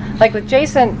that, like with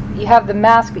Jason, you have the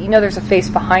mask, but you know there's a face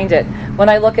behind it. When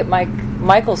I look at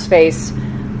Michael's face,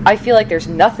 I feel like there's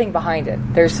nothing behind it.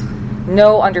 There's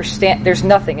there's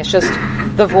nothing. It's just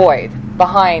the void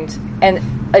behind, and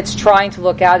it's trying to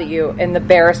look out at you in the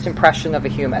barest impression of a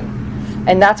human.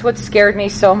 And that's what scared me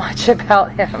so much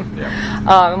about him.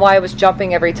 Yeah. And why I was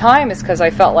jumping every time is because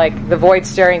I felt like the void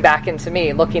staring back into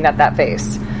me, looking at that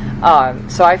face.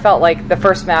 So I felt like the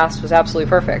first mask was absolutely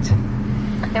perfect.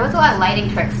 There was a lot of lighting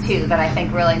tricks, too, that I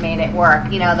think really made it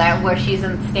work. You know, that where she's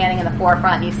standing in the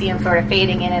forefront, and you see him sort of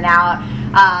fading in and out.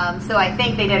 So I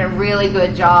think they did a really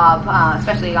good job,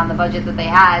 especially on the budget that they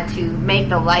had, to make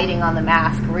the lighting on the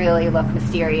mask really look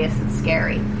mysterious and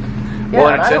scary. Yeah,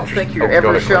 well, I don't think you're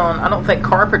ever shown. I don't think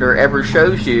Carpenter ever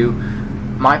shows you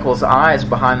Michael's eyes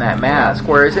behind that mask.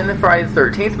 Whereas in the Friday the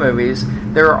 13th movies,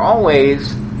 there are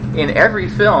always, in every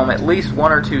film, at least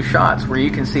one or two shots where you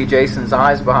can see Jason's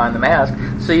eyes behind the mask.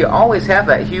 So you always have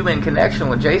that human connection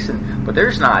with Jason. But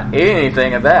there's not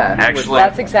anything of that. Actually,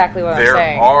 that's exactly what I'm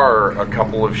saying. There are a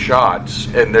couple of shots,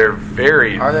 and they're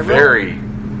very, very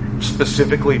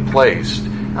specifically placed.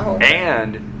 Oh.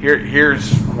 And here's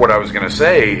what I was going to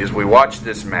say, is we watch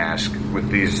this mask with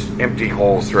these empty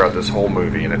holes throughout this whole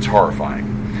movie, and it's horrifying.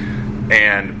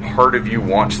 And part of you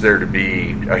wants there to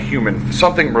be a human,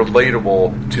 something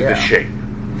relatable to the shape.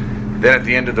 Then at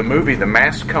the end of the movie, the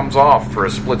mask comes off for a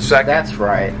split second. That's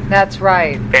right. That's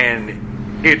right.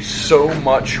 And it's so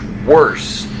much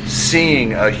worse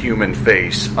seeing a human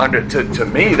face. To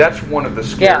me, that's one of the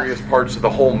scariest parts of the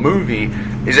whole movie,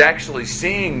 is actually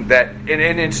seeing that,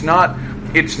 and it's not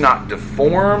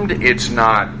deformed, it's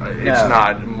not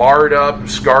marred up,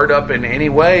 scarred up in any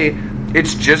way.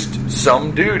 It's just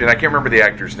some dude, and I can't remember the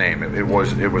actor's name. It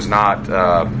was not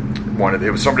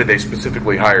it was somebody they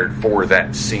specifically hired for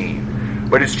that scene.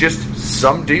 But it's just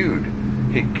some dude.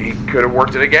 He could have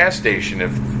worked at a gas station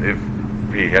if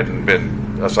he hadn't been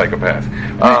a psychopath.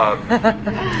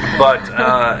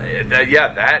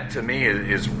 That to me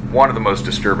is one of the most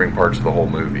disturbing parts of the whole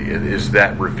movie, is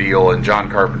that reveal, and John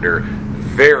Carpenter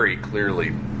very clearly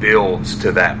builds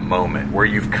to that moment where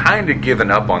you've kind of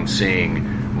given up on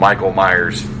seeing Michael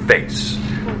Myers' face.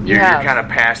 You're kind of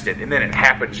past it, and then it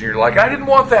happens, and you're like, I didn't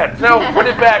want that. No, put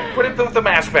it back. Put the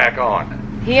mask back on.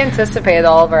 He anticipated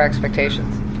all of our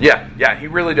expectations. Yeah, he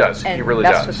really does. And he really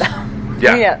does. With them.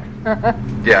 Yeah.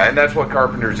 Yeah, and that's what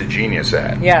Carpenter's a genius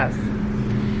at. Yes.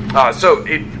 So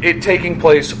it taking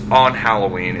place on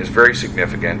Halloween is very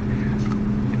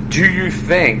significant. Do you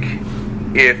think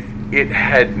if it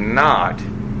had not,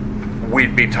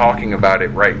 we'd be talking about it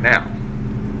right now?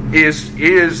 Is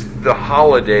the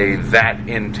holiday that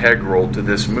integral to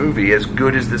this movie, as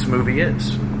good as this movie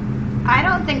is? I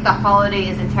don't think the holiday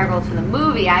is integral to the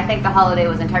movie. I think the holiday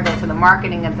was integral to the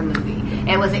marketing of the movie.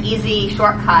 It was an easy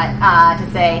shortcut to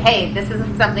say, hey, this is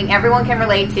something everyone can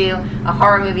relate to, a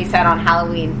horror movie set on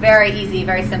Halloween. Very easy,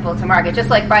 very simple to market. Just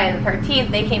like Friday the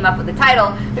 13th, they came up with the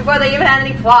title before they even had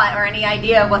any plot or any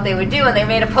idea of what they would do, and they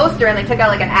made a poster and they took out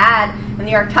like an ad in the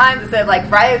New York Times that said, like,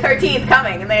 Friday the 13th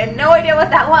coming, and they had no idea what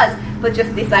that was, but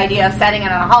just this idea of setting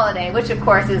it on a holiday, which of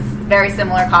course is very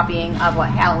similar copying of what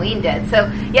Halloween did.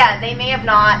 So yeah, they may have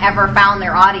not ever found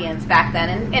their audience back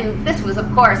then, and this was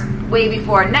of course way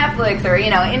before Netflix or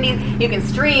indies. You can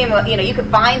stream, you can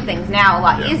find things now a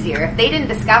lot easier. If they didn't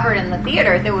discover it in the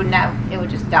theaters, it would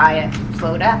just die a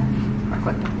slow death more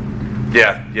quickly.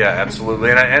 Yeah,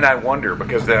 absolutely. And I wonder,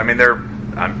 because there are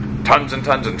tons and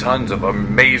tons and tons of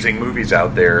amazing movies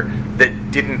out there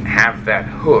that didn't have that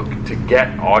hook to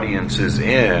get audiences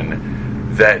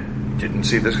in, that didn't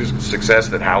see the success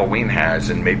that Halloween has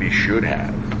and maybe should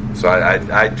have. So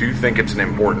I do think it's an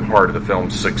important part of the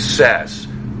film's success,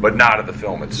 but not of the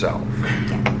film itself.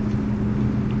 Yeah.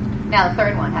 Now the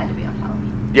third one had to be on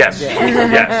Halloween. Yes. Yeah.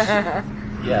 Yes.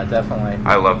 Yeah, definitely.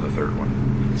 I love the third one.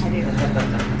 I do.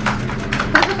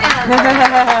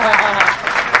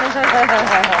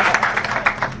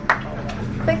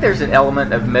 I think there's an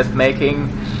element of myth making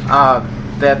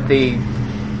that the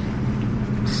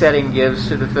setting gives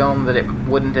to the film that it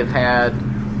wouldn't have had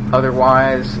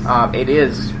otherwise. It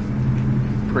is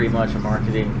pretty much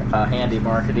a handy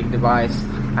marketing device.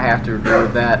 I have to agree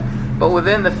with that. But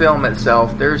within the film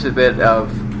itself, there's a bit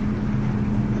of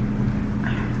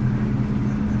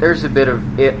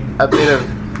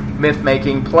myth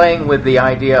making, playing with the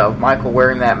idea of Michael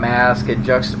wearing that mask and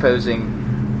juxtaposing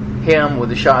him with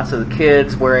the shots of the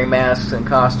kids wearing masks and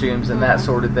costumes and that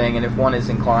sort of thing. And if one is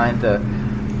inclined to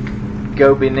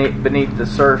go beneath the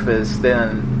surface,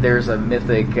 then there's a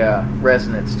mythic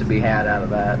resonance to be had out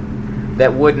of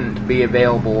that wouldn't be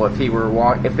available if it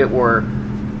were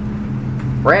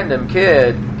random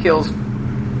kid kills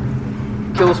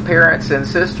kills parents and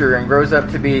sister and grows up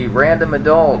to be random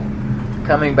adult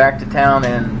coming back to town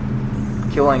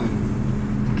and killing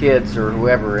kids or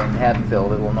whoever in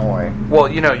Haddonfield, Illinois. Well,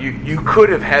 you could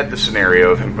have had the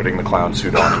scenario of him putting the clown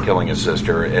suit on and killing his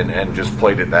sister and just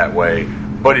played it that way,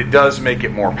 but it does make it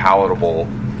more palatable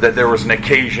that there was an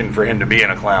occasion for him to be in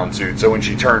a clown suit. So when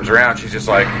she turns around, she's just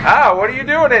like, what are you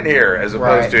doing in here? As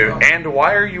opposed to, and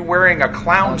why are you wearing a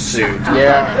clown suit?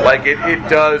 Yeah. Like it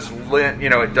does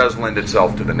lend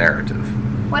itself to the narrative.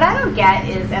 What I don't get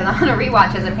is, and on a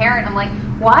rewatch as a parent, I'm like,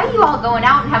 why are you all going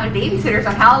out and having babysitters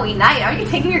on Halloween night? Aren't you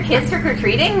taking your kids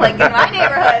trick-or-treating? Like, in my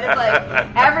neighborhood, it's like,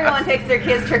 everyone takes their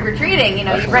kids trick-or-treating. You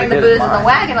bring the booze and the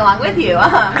wagon along with you.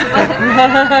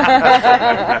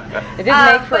 It didn't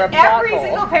make for a but every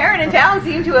single parent in town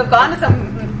seemed to have gone to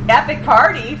some epic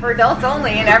party for adults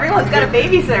only, and everyone's got a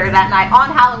babysitter that night on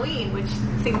Halloween, which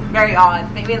seems very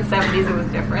odd. Maybe in the 70s it was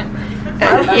different.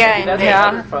 That's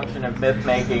another function of myth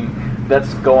making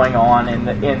that's going on in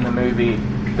the movie,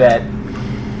 the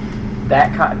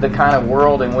kind of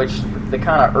world in which, the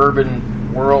kind of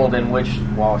urban world in which,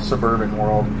 suburban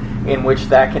world in which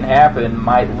that can happen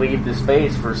might leave the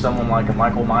space for someone like a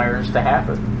Michael Myers to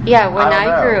happen. Yeah, when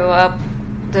I grew up,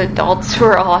 the adults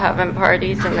were all having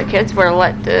parties and the kids were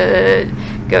let to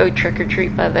go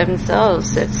trick-or-treat by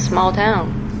themselves. It's a small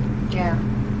town. Yeah.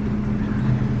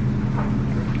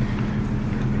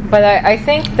 But I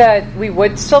think that we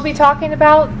would still be talking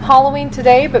about Halloween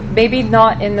today, but maybe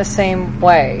not in the same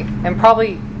way. And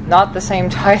probably not the same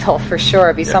title for sure.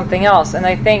 It'd be something else. And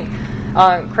I think,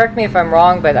 correct me if I'm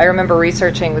wrong, but I remember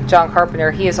researching with John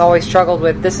Carpenter, he has always struggled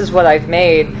with, this is what I've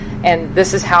made, and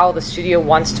this is how the studio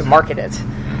wants to market it.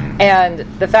 And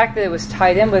the fact that it was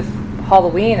tied in with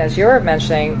Halloween, as you were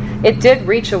mentioning, it did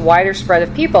reach a wider spread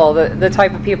of people, the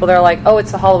type of people that are like, oh,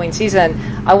 it's the Halloween season,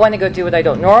 I want to go do what I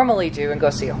don't normally do and go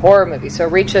see a horror movie. So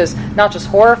it reaches not just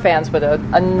horror fans, but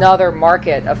another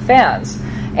market of fans.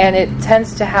 And it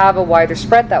tends to have a wider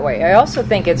spread that way. I also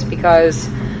think it's because,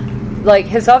 like,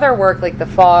 his other work, like The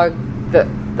Fog,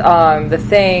 The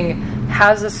Thing,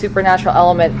 has a supernatural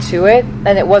element to it,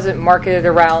 and it wasn't marketed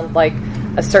around, like,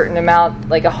 a certain amount,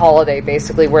 like a holiday,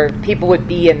 basically, where people would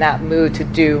be in that mood to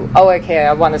do,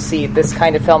 I want to see this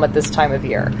kind of film at this time of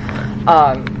year,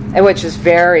 and which is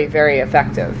very, very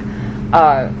effective.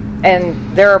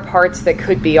 And there are parts that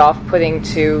could be off-putting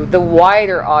to the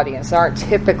wider audience that aren't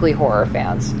typically horror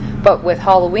fans. But with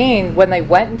Halloween, when they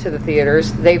went into the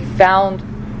theaters, they found,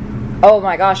 oh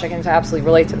my gosh, I can absolutely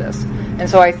relate to this. And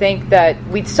so I think that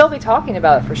we'd still be talking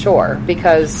about it for sure,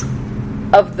 because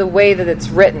of the way that it's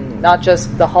written, not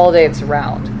just the holiday it's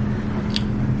around.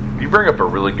 You bring up a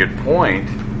really good point.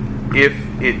 If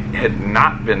it had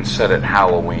not been set at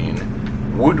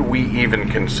Halloween, would we even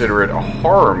consider it a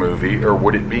horror movie, or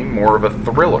would it be more of a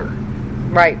thriller?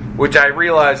 Right. Which I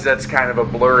realize that's kind of a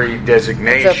blurry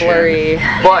designation. It's a blurry...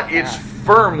 But it's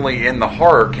firmly in the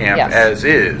horror camp as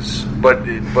is. But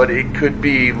it could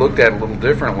be looked at a little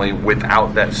differently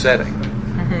without that setting.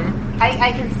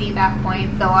 I can see that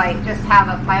point, though I just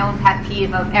have my own pet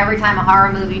peeve of every time a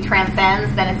horror movie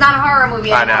transcends, then it's not a horror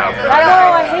movie anymore. I know.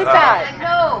 I hate that. Like,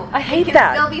 no, I hate it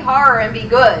that. can still be horror and be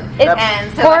good.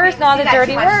 And so horror's not a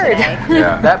dirty word.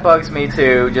 Yeah, that bugs me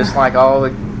too, just like all the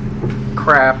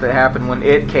crap that happened when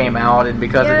it came out, and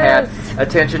because it had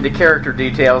attention to character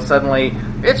details, suddenly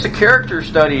it's a character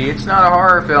study, it's not a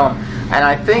horror film. And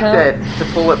I think that, to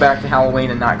pull it back to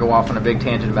Halloween and not go off on a big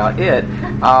tangent about it,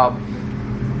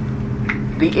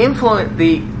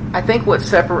 I think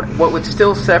what would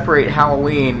still separate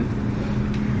Halloween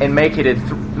and make it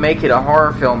a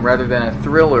horror film rather than a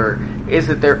thriller is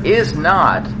that there is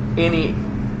not any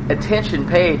attention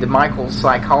paid to Michael's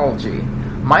psychology.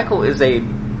 Michael is a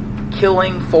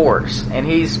killing force, and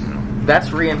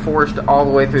that's reinforced all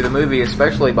the way through the movie,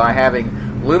 especially by having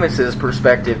Loomis's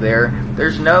perspective there.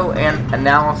 There's no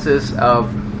analysis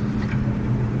of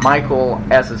Michael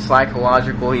as a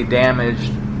psychologically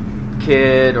damaged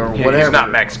kid or whatever. He's not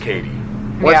Max Cady.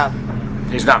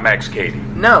 He's not Max Cady.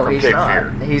 No, he's not.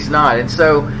 Fear. He's not. And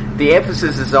so the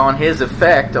emphasis is on his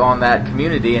effect on that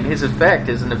community, and his effect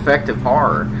is an effect of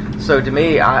horror. So to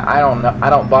me, I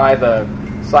don't buy the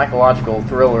psychological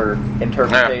thriller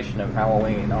interpretation of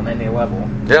Halloween on any level.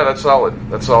 Yeah, that's solid.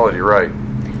 You're right.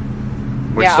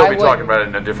 We'd still be talking about it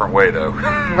in a different way, though.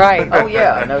 Right. Oh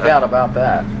yeah, no doubt about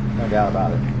that. No doubt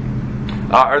about it.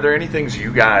 Are there any things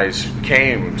you guys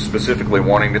came specifically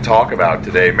wanting to talk about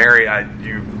today? Mary,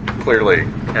 you clearly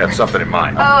have something in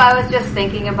mind. Oh, I was just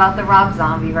thinking about the Rob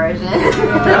Zombie version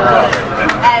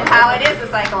and how it is a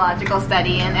psychological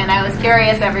study, and I was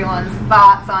curious everyone's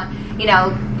thoughts on,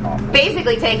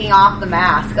 basically taking off the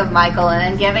mask of Michael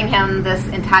and giving him this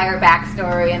entire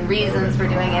backstory and reasons for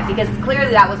doing it, because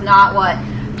clearly that was not what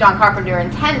John Carpenter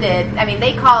intended. I mean,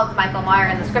 they called Michael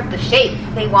Myers in the script the Shape.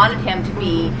 They wanted him to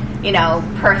be,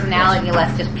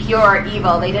 personality-less, just pure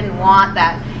evil. They didn't want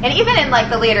that. And even in, like,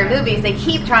 the later movies, they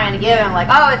keep trying to give him, like,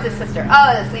 oh, it's his sister.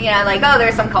 Oh, this, oh,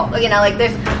 there's some cult.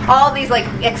 There's all these, like,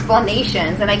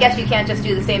 explanations. And I guess you can't just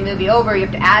do the same movie over. You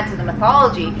have to add to the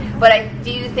mythology. But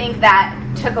do you think that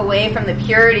took away from the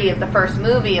purity of the first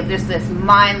movie of just this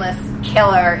mindless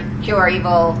killer, pure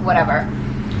evil, whatever?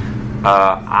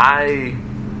 I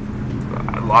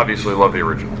obviously love the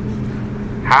original.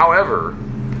 However,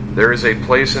 there is a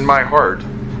place in my heart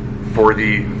for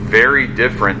the very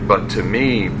different, but to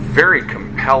me, very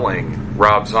compelling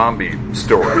Rob Zombie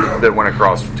story that went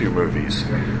across two movies.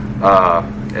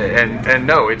 And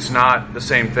no, it's not the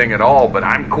same thing at all, but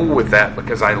I'm cool with that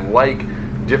because I like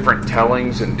different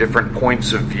tellings and different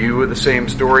points of view of the same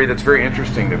story. That's very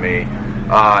interesting to me.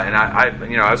 And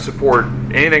I support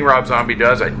anything Rob Zombie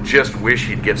does. I just wish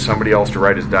he'd get somebody else to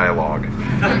write his dialogue.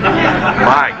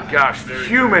 My gosh,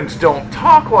 humans don't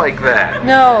talk like that.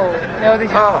 No, they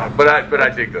don't. But I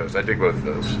dig those. I dig both of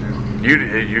those.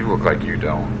 You look like you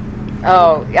don't.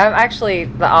 Oh, I'm actually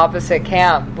the opposite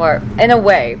camp, in a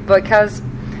way, because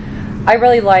I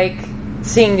really like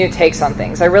seeing new takes on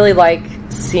things. I really like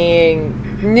seeing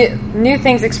new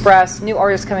things expressed, new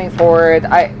artists coming forward.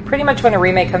 I pretty much, when a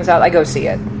remake comes out, I go see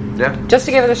it. Yeah. Just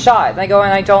to give it a shot. And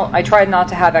I try not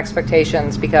to have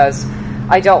expectations because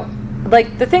I don't,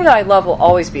 like, the thing that I love will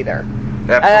always be there.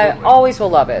 Absolutely. And I always will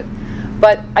love it.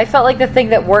 But I felt like the thing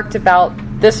that worked about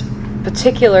this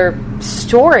particular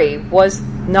story was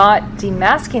not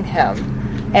demasking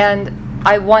him. And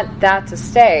I want that to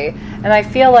stay. And I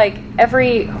feel like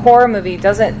every horror movie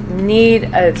doesn't need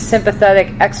a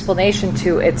sympathetic explanation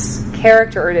to its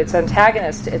character or its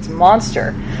antagonist, its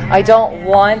monster. I don't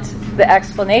want the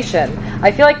explanation.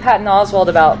 I feel like Patton Oswalt,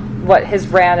 about what his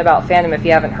rant about fandom, if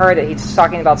you haven't heard it, he's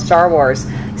talking about Star Wars.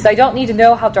 So I don't need to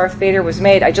know how Darth Vader was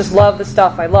made. I just love the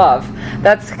stuff I love.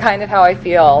 That's kind of how I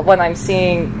feel when I'm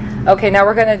seeing, okay, now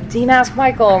we're going to demask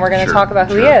Michael and we're going to talk about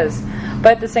who he is.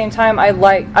 But at the same time,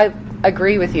 I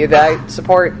agree with you that I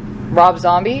support Rob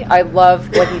Zombie. I love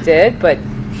what he did, but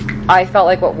I felt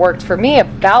like what worked for me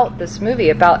about this movie,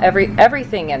 about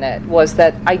everything in it, was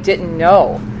that I didn't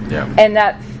know. Yeah.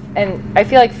 And I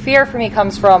feel like fear for me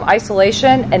comes from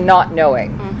isolation and not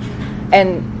knowing. Mm-hmm.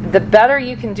 And the better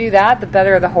you can do that, the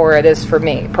better the horror it is for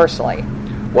me, personally.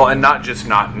 Well, and not just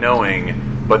not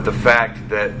knowing, but the fact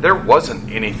that there wasn't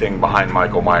anything behind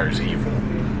Michael Myers' evil.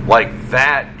 Like,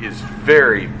 that is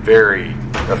very, very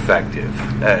effective.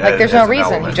 Like, there's no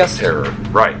reason. He just... terror.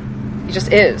 Right. He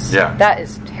just is. Yeah. That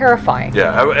is terrifying.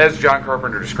 Yeah, as John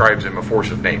Carpenter describes him, a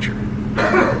force of nature.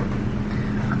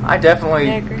 I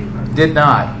definitely did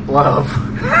not love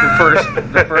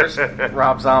the first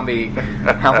Rob Zombie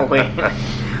Halloween.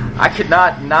 I could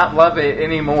not love it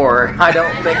anymore. I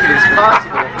don't think it is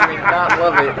possible for me to not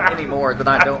love it any more than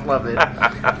I don't love it.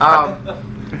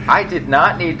 I did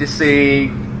not need to see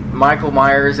Michael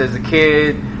Myers as a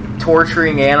kid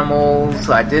torturing animals.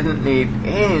 I didn't need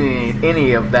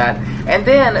any of that. And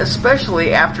then,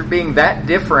 especially after being that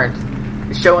different,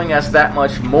 showing us that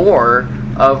much more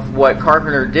of what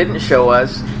Carpenter didn't show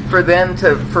us, for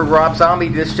Rob Zombie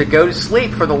just to go to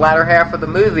sleep for the latter half of the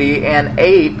movie and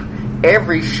ape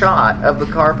every shot of the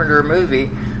Carpenter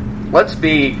movie. Let's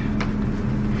be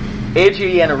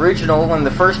edgy and original in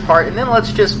the first part, and then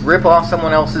let's just rip off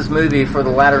someone else's movie for the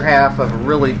latter half of a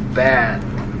really bad,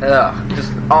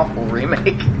 just awful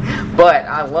remake. But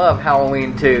I love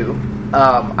Halloween 2.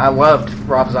 I loved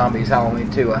Rob Zombie's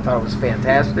Halloween 2. I thought it was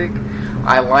fantastic.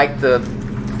 I liked the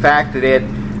fact that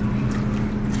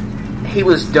he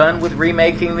was done with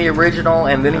remaking the original,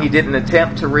 and then he did an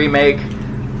attempt to remake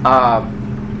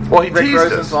he Rick teased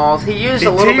Rosenthal's. us. He used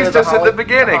a little bit of us at the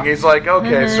beginning. He's like,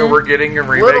 okay, so we're getting a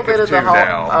remake of 2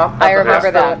 now. I remember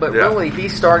that. But really, he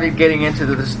started getting into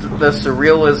the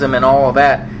surrealism and all of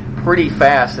that pretty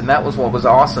fast, and that was what was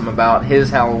awesome about his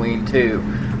Halloween 2.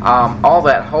 All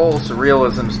that whole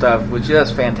surrealism stuff was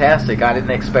just fantastic. I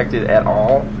didn't expect it at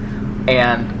all,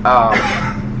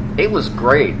 and it was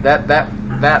great. That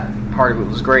part of it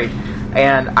was great.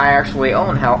 And I actually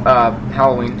own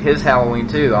his Halloween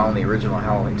 2. I own the original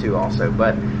Halloween 2 also.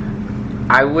 But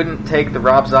I wouldn't take the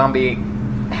Rob Zombie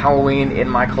Halloween in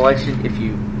my collection if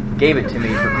you gave it to me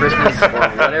for Christmas or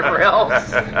whatever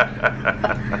else.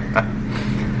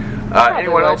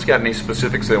 Anyone else got any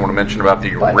specifics they want to mention about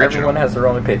the original? Everyone has their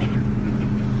own opinion.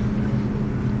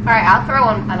 All right, I'll throw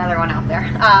another one out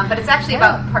there. But it's actually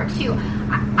about part 2.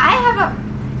 I have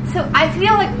a So I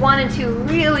feel like 1 and 2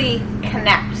 really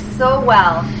connect so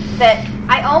well that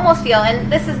I almost feel,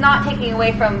 and this is not taking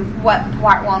away from what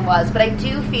part 1 was, but I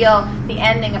do feel the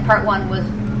ending of part 1 was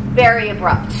very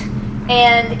abrupt.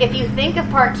 And if you think of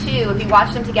part 2, if you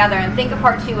watch them together and think of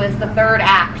part 2 as the third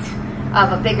act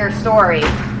of a bigger story,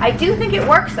 I do think it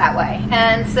works that way.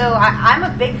 And so I'm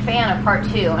a big fan of part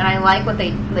 2, and I like what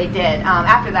they did.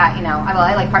 After that,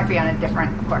 I like part 3 on a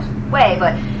different, of course, way,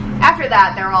 but after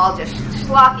that, they're all just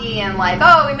schlocky and like,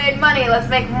 oh, we made money, let's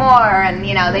make more. And,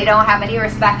 they don't have any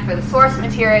respect for the source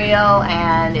material,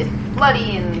 and it's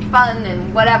bloody and fun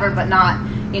and whatever, but not,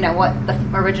 what the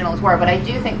originals were. But I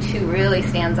do think 2 really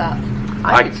stands up.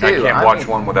 I can't watch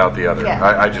one without the other. Yeah.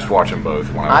 I just watch them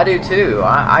both. When I do too.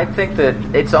 I think that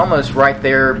it's almost right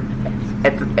there,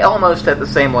 almost at the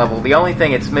same level. The only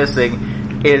thing it's missing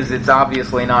is it's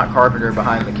obviously not Carpenter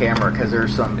behind the camera, because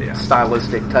there's some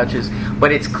stylistic touches.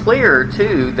 But it's clear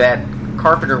too that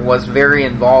Carpenter was very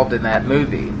involved in that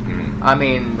movie. Mm-hmm. I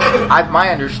mean, my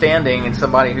understanding, and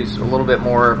somebody who's a little bit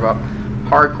more of a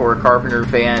hardcore Carpenter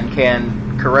fan can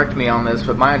correct me on this,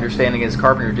 but my understanding is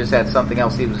Carpenter just had something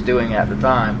else he was doing at the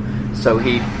time, so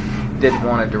he didn't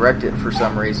want to direct it for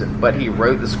some reason. But he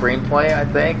wrote the screenplay, I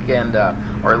think, and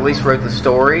or at least wrote the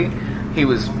story. He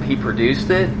produced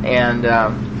it, and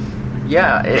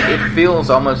it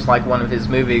feels almost like one of his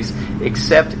movies,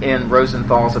 except in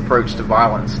Rosenthal's approach to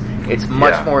violence. It's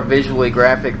much more visually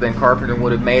graphic than Carpenter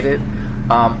would have made it.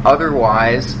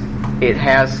 Otherwise, it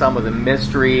has some of the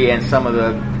mystery and some of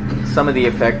the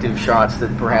effective shots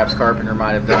that perhaps Carpenter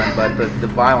might have done, but the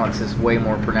violence is way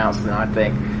more pronounced than I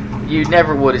think. You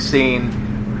never would have seen.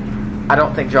 I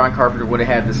don't think John Carpenter would have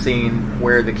had the scene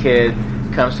where the kid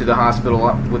comes to the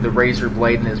hospital with the razor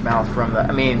blade in his mouth from the.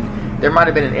 I mean, there might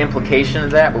have been an implication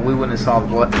of that, but we wouldn't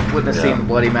have seen the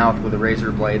bloody mouth with the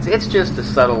razor blades. It's just a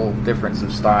subtle difference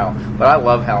of style. But I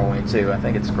love Halloween 2. I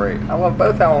think it's great. I love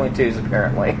both Halloween 2s,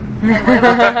 apparently.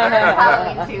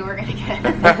 Halloween 2 we're going to get.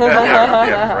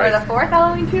 Or the 4th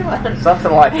Halloween 2?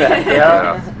 Something like that,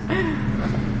 yeah.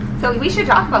 So we should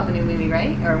talk about the new movie,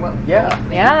 right? Or what?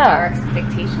 Our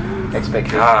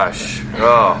expectations. Gosh,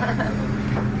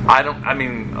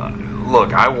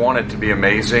 look, I want it to be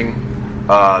amazing.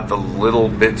 The little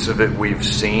bits of it we've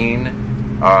seen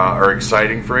are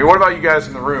exciting for me. What about you guys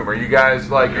in the room? Are you guys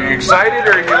are you excited,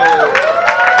 or are you?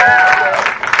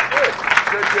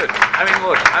 Good. I mean,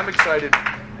 look, I'm excited.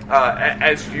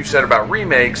 As you said about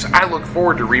remakes, I look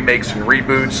forward to remakes and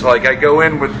reboots. Like, I go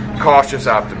in with cautious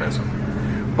optimism,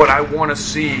 but I want to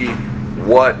see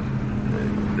what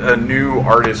a new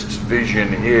artist's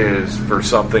vision is for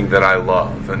something that I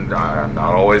love, and I'm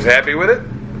not always happy with it,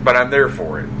 but I'm there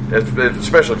for it,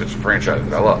 especially if it's a franchise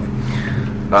that I love.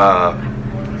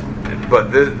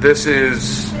 But this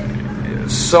is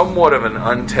somewhat of an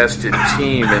untested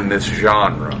team in this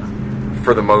genre,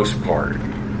 for the most part.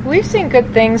 We've seen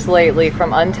good things lately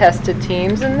from untested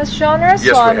teams in this genre,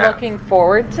 so I'm looking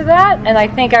forward to that. And I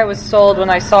think I was sold when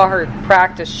I saw her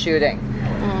practice shooting.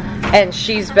 Mm-hmm. And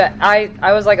she's been,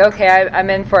 I was like, okay, I'm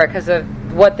in for it because of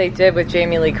what they did with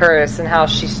Jamie Lee Curtis and how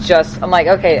she's just, I'm like,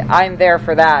 okay, I'm there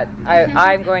for that.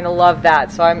 I'm going to love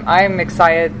that. So I'm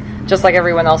excited, just like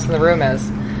everyone else in the room is.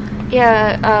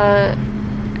 Yeah,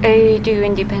 I do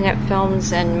independent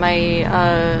films, and my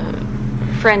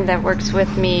friend that works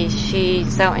with me,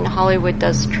 she's out in Hollywood,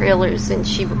 does trailers, and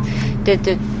she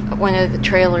did one of the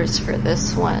trailers for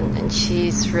this one, and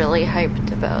she's really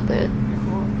hyped about it.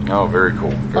 Oh, very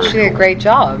cool. She did a great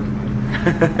job.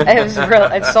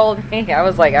 It sold me. I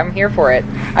was like, I'm here for it.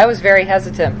 I was very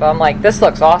hesitant, but I'm like, this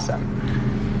looks awesome.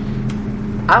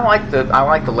 I like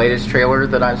the latest trailer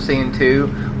that I've seen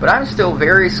too, but I'm still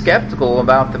very skeptical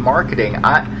about the marketing.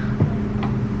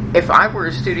 If I were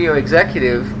a studio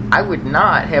executive, I would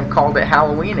not have called it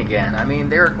Halloween again. I mean,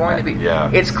 there are going to be.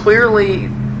 Yeah. It's clearly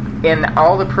in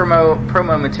all the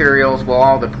promo materials. Well,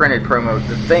 all the printed promo.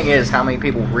 The thing is, how many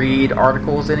people read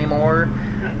articles anymore?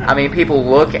 I mean, people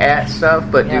look at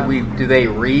stuff, but do they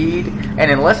read?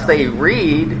 And unless they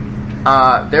read,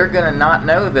 they're going to not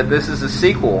know that this is a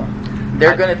sequel.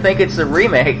 They're going to think it's a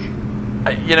remake.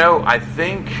 I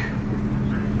think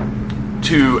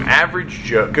to average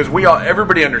Joe, because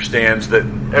everybody understands that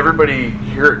everybody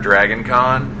here at Dragon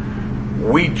Con,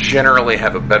 we generally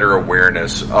have a better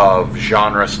awareness of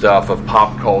genre stuff, of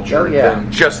pop culture,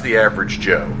 than just the average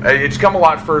Joe. It's come a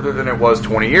lot further than it was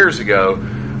 20 years ago,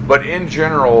 but in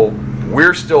general,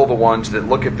 we're still the ones that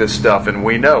look at this stuff and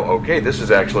we know, okay, this is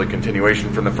actually a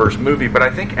continuation from the first movie. But I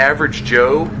think average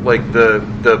Joe, like the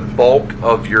bulk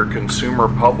of your consumer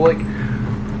public,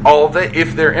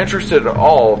 if they're interested at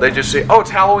all, they just say, "Oh, it's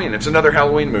Halloween. It's another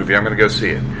Halloween movie. I'm going to go see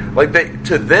it." Like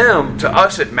to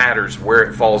us, it matters where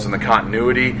it falls in the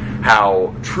continuity,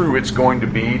 how true it's going to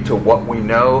be to what we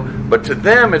know. But to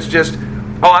them, it's just,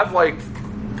 "Oh, I've liked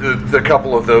the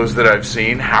couple of those that I've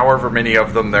seen, however many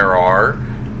of them there are.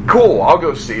 Cool, I'll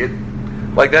go see it."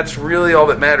 Like, that's really all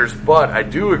that matters. But I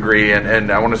do agree,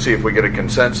 and I want to see if we get a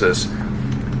consensus.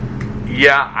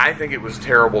 Yeah, I think it was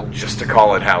terrible just to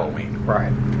call it Halloween.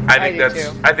 Right. I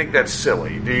think that's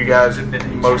silly. Do you guys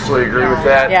mostly agree with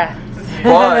that? Yeah.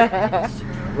 But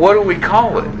what do we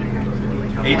call it?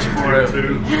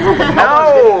 H4O2.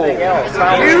 No!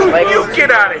 You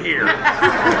get out of here.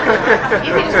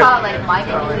 You can just call it like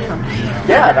Michael.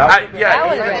 Yeah, That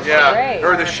was great.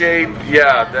 Or the shape.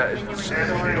 Yeah,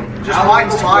 Just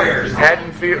Michael Myers.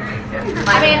 Haddonfield.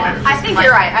 I mean, I think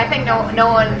you're right. I think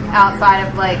no one outside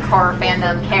of like horror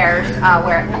fandom cares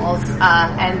where it falls,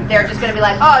 and they're just going to be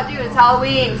like, "Oh, dude, it's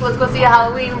Halloween, so let's go see a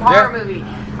Halloween horror movie."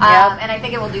 And I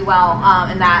think it will do well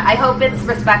in that. I hope it's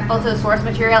respectful to the source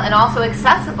material and also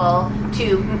accessible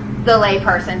to the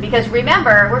layperson. Because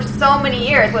remember, we're so many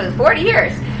years. What is it, 40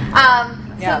 years?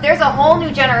 So there's a whole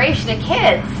new generation of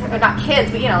kids, or not kids,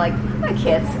 but like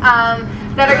kids,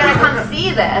 that are going to come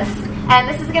see this. And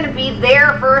this is going to be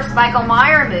their first Michael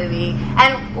Myers movie.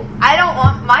 And I don't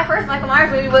want... My first Michael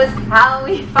Myers movie was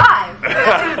Halloween 5.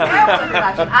 Terrible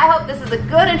introduction. I hope this is a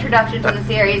good introduction to the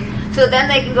series, so then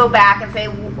they can go back and say,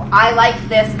 I liked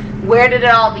this. Where did it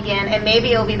all begin? And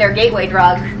maybe it'll be their gateway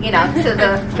drug, to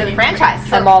the franchise.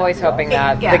 So, I'm always hoping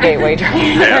that, the gateway drug,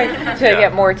 to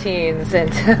get more teens.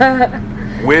 And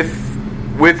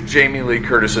With Jamie Lee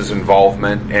Curtis's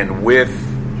involvement and with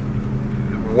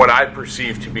what I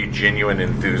perceive to be genuine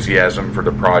enthusiasm for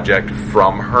the project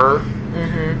from her,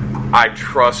 I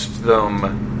trust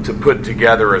them to put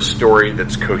together a story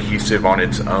that's cohesive on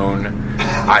its own.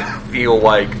 I feel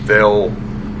like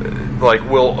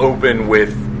we'll open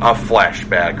with a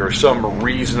flashback or some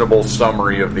reasonable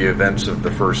summary of the events of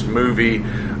the first movie.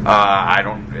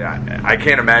 I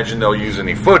can't imagine they'll use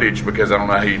any footage because I don't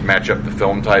know how you'd match up the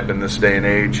film type in this day and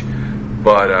age.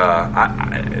 But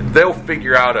they'll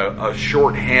figure out a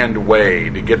shorthand way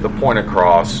to get the point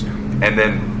across and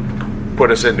then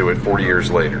put us into it 40 years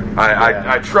later.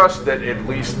 I trust that at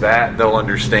least that they'll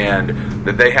understand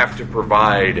that they have to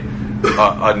provide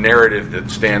a narrative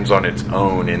that stands on its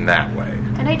own in that way.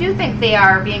 And I do think they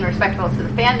are being respectful to the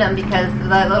fandom because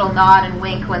the little nod and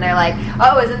wink when they're like,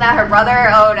 "Oh, isn't that her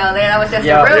brother? Oh no, that was just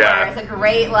a rumor." Yeah. It's a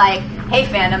great hey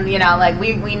fandom,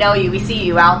 we know you, we see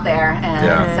you out there,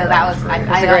 and so that was I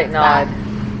a great nod.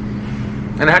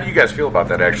 And how do you guys feel about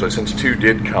that, actually, since 2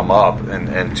 did come up,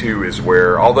 and 2 is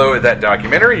where, although that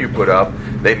documentary you put up,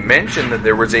 they mentioned that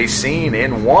there was a scene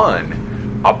in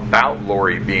 1 about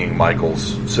Laurie being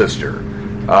Michael's sister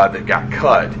that got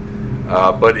cut,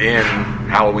 but in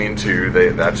Halloween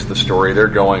 2, that's the story they're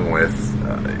going with.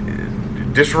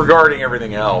 Disregarding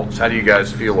everything else, how do you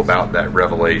guys feel about that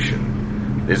revelation?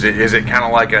 Is it kind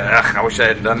of like I wish I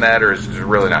hadn't done that, or does it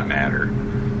really not matter?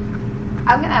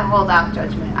 I'm going to hold out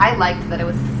judgment. I liked that it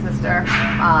was his sister,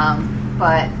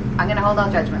 but I'm going to hold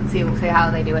out judgment and see how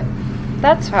they do it.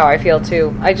 That's how I feel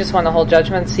too. I just want to hold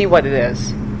judgment, see what it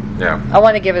is. Yeah. I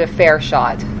want to give it a fair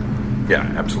shot. Yeah,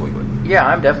 absolutely. Yeah,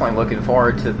 I'm definitely looking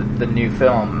forward to the new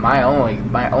film. My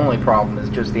only problem is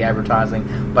just the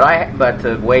advertising. But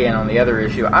to weigh in on the other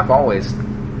issue, I've always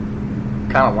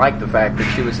kind of liked the fact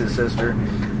that she was his sister.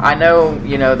 I know,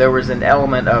 there was an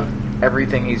element of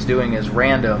everything he's doing is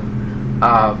random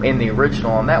in the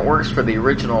original, and that works for the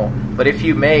original. But if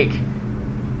you make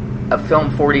a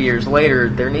film 40 years later,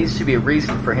 there needs to be a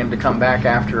reason for him to come back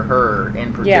after her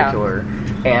in particular.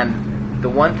 Yeah. And the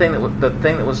thing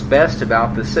that was best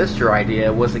about the sister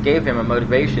idea was it gave him a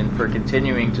motivation for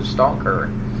continuing to stalk her.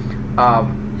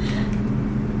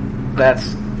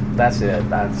 That's it.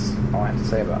 That's all I have to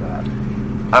say about that.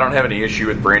 I don't have any issue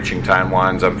with branching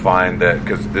timelines. I'm fine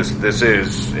because this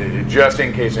is, just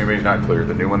in case anybody's not clear,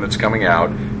 the new one that's coming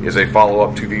out is a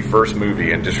follow-up to the first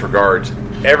movie and disregards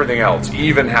everything else,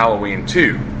 even Halloween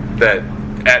 2, that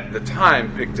at the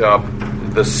time picked up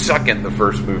the second the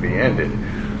first movie ended.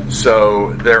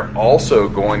 So they're also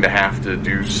going to have to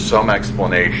do some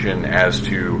explanation as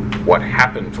to what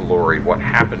happened to Laurie, what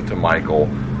happened to Michael,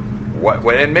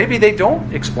 and maybe they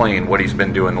don't explain what he's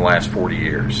been doing the last 40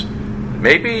 years.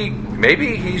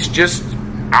 Maybe he's just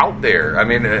out there. I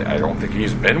mean, I don't think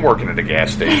he's been working at a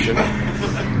gas station,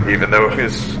 even though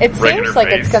his it seems like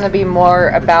it's going to be more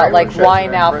about why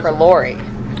now for Laurie,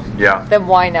 than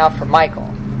why now for Michael.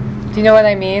 Do you know what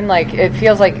I mean? It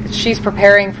feels like she's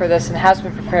preparing for this and has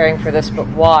been preparing for this, but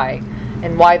why?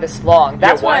 and why this long?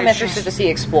 That's what why I'm is she- interested to see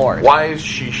explored. Why is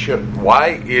she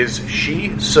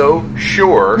so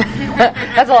sure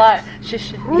That's a lot.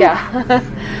 Yeah.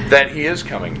 that he is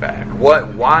coming back?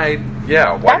 Why?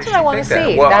 Yeah. Why That's does what I she wanna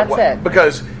think that? see. That's it.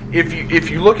 Because if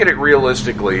you look at it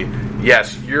realistically,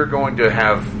 yes, you're going to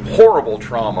have horrible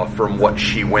trauma from what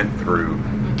she went through,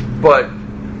 but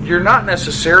you're not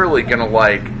necessarily going to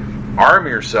arm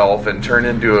yourself and turn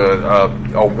into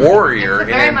a warrior. It's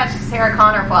a very much Sarah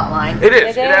Connor plotline. It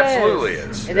is. It It is. absolutely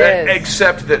is. It is.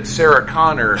 Except that Sarah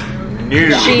Connor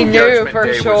knew She knew Judgment for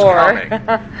Day sure. was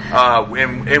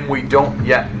coming. And we don't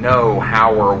yet know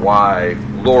how or why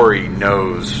Laurie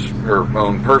knows her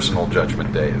own personal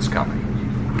Judgment Day is coming,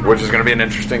 which is going to be an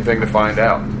interesting thing to find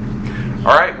out.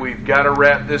 All right, we've got to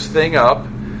wrap this thing up.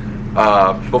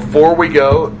 Before we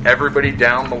go, everybody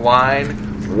down the line,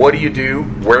 what do?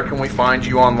 Where can we find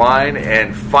you online?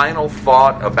 And final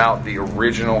thought about the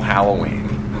original Halloween.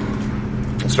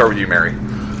 We'll start with you, Mary.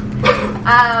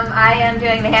 I am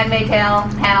doing the Handmaid's Tale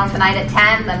panel tonight at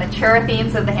 10, the mature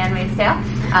themes of the Handmaid's Tale,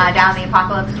 down the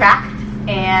Apocalypse track.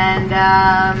 And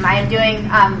I am doing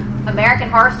American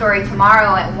Horror Story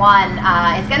tomorrow at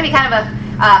 1. It's going to be kind of a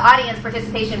audience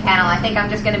participation panel. I think I'm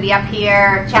just going to be up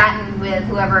here chatting with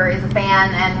whoever is a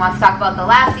fan and wants to talk about the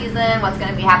last season, what's going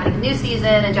to be happening in the new season,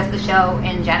 and just the show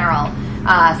in general.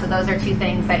 So those are 2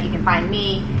 things that you can find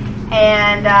me.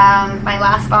 And my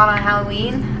last thought on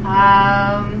Halloween,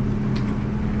 I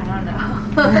don't know.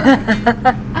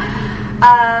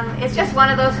 It's just one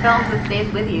of those films that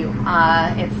stays with you.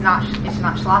 It's not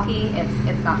schlocky.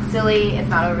 It's not silly. It's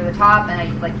not over the top.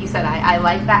 And like you said, I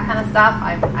like that kind of stuff.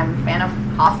 I'm a fan of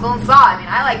Hostel and Saw. I mean,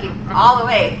 I like it all the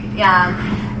way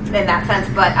in that sense.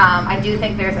 But I do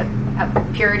think there's a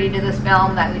purity to this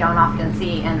film that we don't often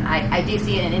see, and I do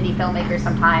see it in indie filmmakers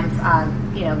sometimes.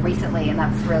 Recently, and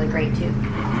that's really great too.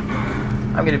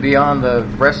 I'm going to be on the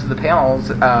rest of the panels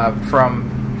from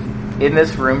in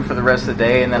this room for the rest of the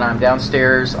day, and then I'm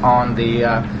downstairs on the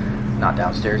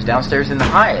downstairs in the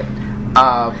Hyatt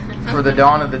for the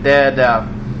Dawn of the Dead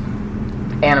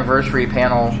anniversary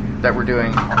panel that we're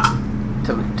doing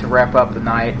to wrap up the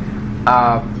night.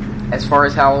 As far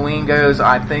as Halloween goes,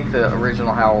 I think the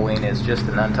original Halloween is just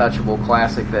an untouchable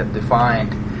classic that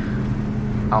defined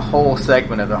a whole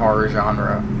segment of the horror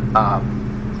genre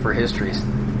for history.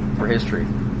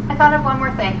 I thought of one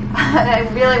more thing that I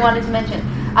really wanted to mention.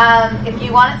 If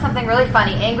you wanted something really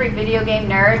funny, Angry Video Game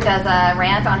Nerd does a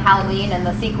rant on Halloween and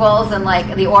the sequels and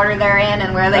the order they're in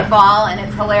and where they fall, and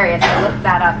it's hilarious. So look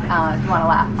that up if you want to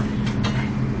laugh.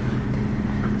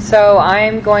 So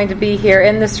I'm going to be here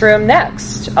in this room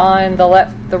next on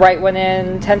the Right One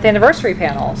In 10th anniversary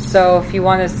panel. So if you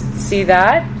want to see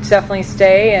that, definitely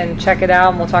stay and check it out,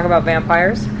 and we'll talk about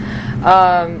vampires.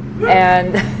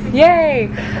 And yay!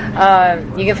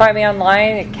 You can find me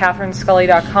online at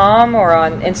catherinescully.com or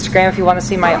on Instagram if you want to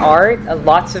see my art.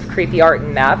 Lots of creepy art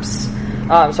and maps.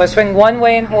 So I swing one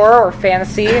way in horror or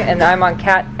fantasy, and I'm on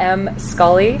Cat M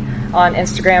Scully on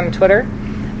Instagram and Twitter.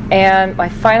 And my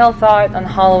final thought on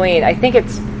Halloween, I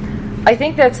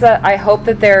hope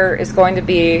that there is going to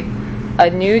be a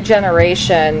new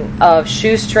generation of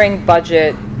shoestring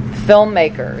budget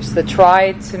filmmakers that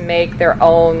try to make their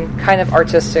own kind of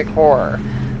artistic horror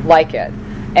like it.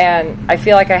 And I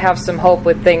feel like I have some hope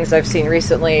with things I've seen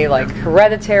recently, like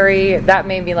Hereditary. That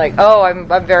made me like, I'm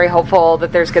very hopeful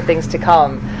that there's good things to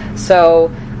come. So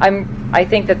I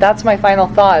think that's my final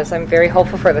thought. Is I'm very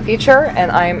hopeful for the future,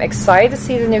 and I'm excited to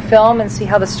see the new film and see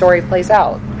how the story plays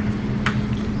out.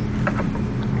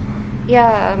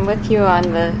 Yeah, I'm with you on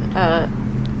the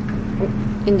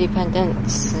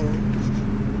independence,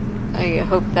 and I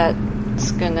hope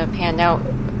that's going to pan out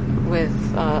with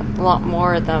a lot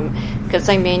more of them, because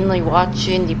I mainly watch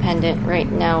independent right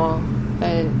now.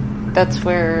 That's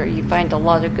where you find a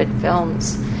lot of good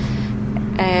films.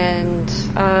 And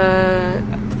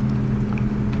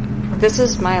this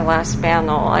is my last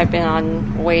panel. I've been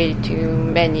on way too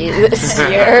many this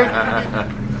year.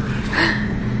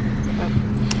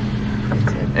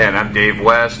 And I'm Dave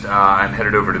West. I'm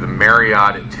headed over to the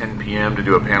Marriott at 10 p.m. to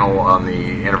do a panel on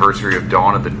the anniversary of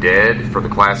Dawn of the Dead for the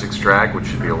Classics track, which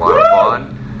should be a lot of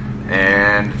fun.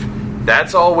 And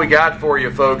that's all we got for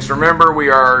you, folks. Remember, we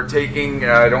are taking,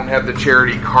 I don't have the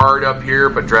charity card up here,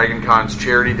 but Dragon Con's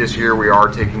charity this year, we are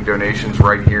taking donations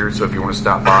right here. So if you want to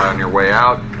stop by on your way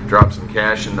out, drop some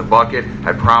cash in the bucket.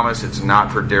 I promise it's not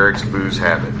for Derek's booze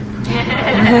habit.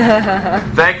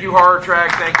 Thank you, Horror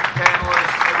Track. Thank you,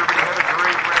 panelists. Everybody have a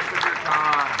great rest of your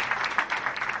time.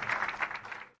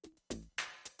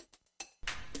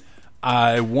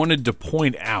 I wanted to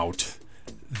point out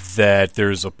that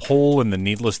there's a poll in the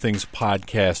Needless Things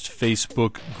Podcast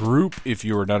Facebook group. If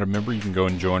you are not a member, you can go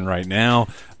and join right now.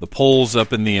 The poll's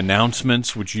up in the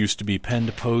announcements, which used to be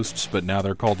pinned posts, but now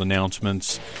they're called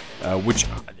announcements, which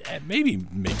maybe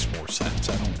makes more sense.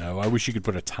 I don't know. I wish you could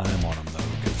put a time on them, though,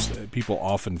 because people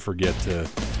often forget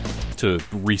to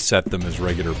reset them as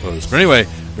regular posts. But anyway,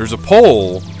 there's a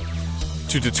poll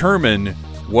to determine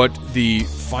what the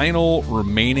final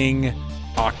remaining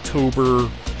October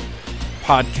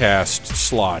podcast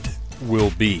slot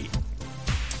will be,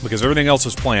 because everything else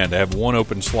is planned. I have one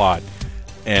open slot,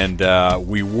 and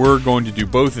we were going to do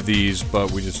both of these,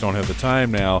 but we just don't have the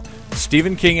time now.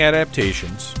 Stephen King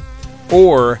adaptations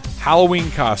or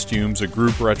Halloween costumes, a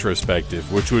group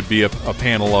retrospective, which would be a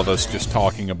panel of us just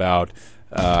talking about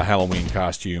Halloween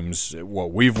costumes,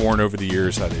 what we've worn over the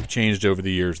years, how they've changed over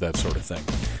the years, that sort of thing.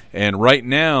 And right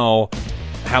now,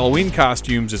 Halloween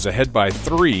costumes is ahead by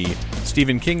 3.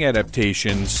 Stephen King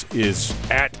adaptations is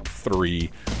at 3.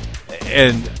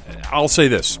 And I'll say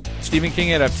this. Stephen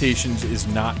King adaptations is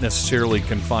not necessarily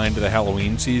confined to the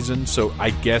Halloween season, so I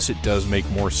guess it does make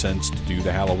more sense to do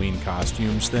the Halloween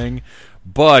costumes thing.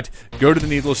 But go to the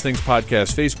Needless Things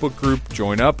Podcast Facebook group,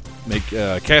 join up,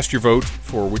 cast your vote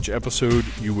for which episode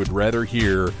you would rather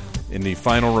hear in the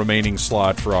final remaining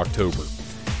slot for October.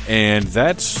 And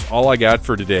that's all I got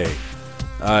for today.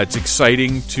 It's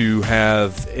exciting to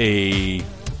have a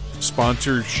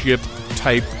sponsorship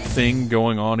type thing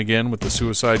going on again with the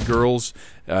Suicide Girls.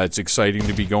 It's exciting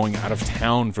to be going out of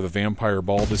town for the Vampire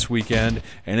Ball this weekend,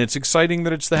 and it's exciting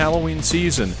that it's the Halloween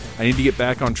season. I need to get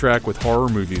back on track with horror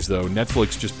movies, though.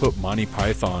 Netflix just put Monty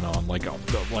Python on, like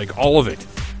all of it,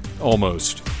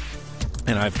 almost,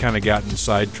 and I've kind of gotten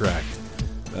sidetracked.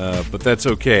 But that's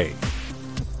okay,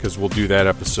 because we'll do that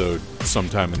episode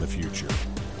sometime in the future.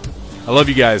 I love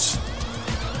you guys.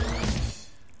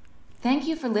 Thank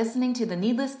you for listening to the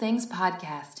Needless Things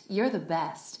Podcast. You're the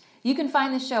best. You can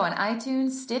find the show on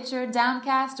iTunes, Stitcher,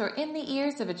 Downcast, or in the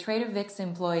ears of a Trader Vic's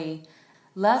employee.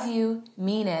 Love you.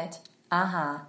 Mean it.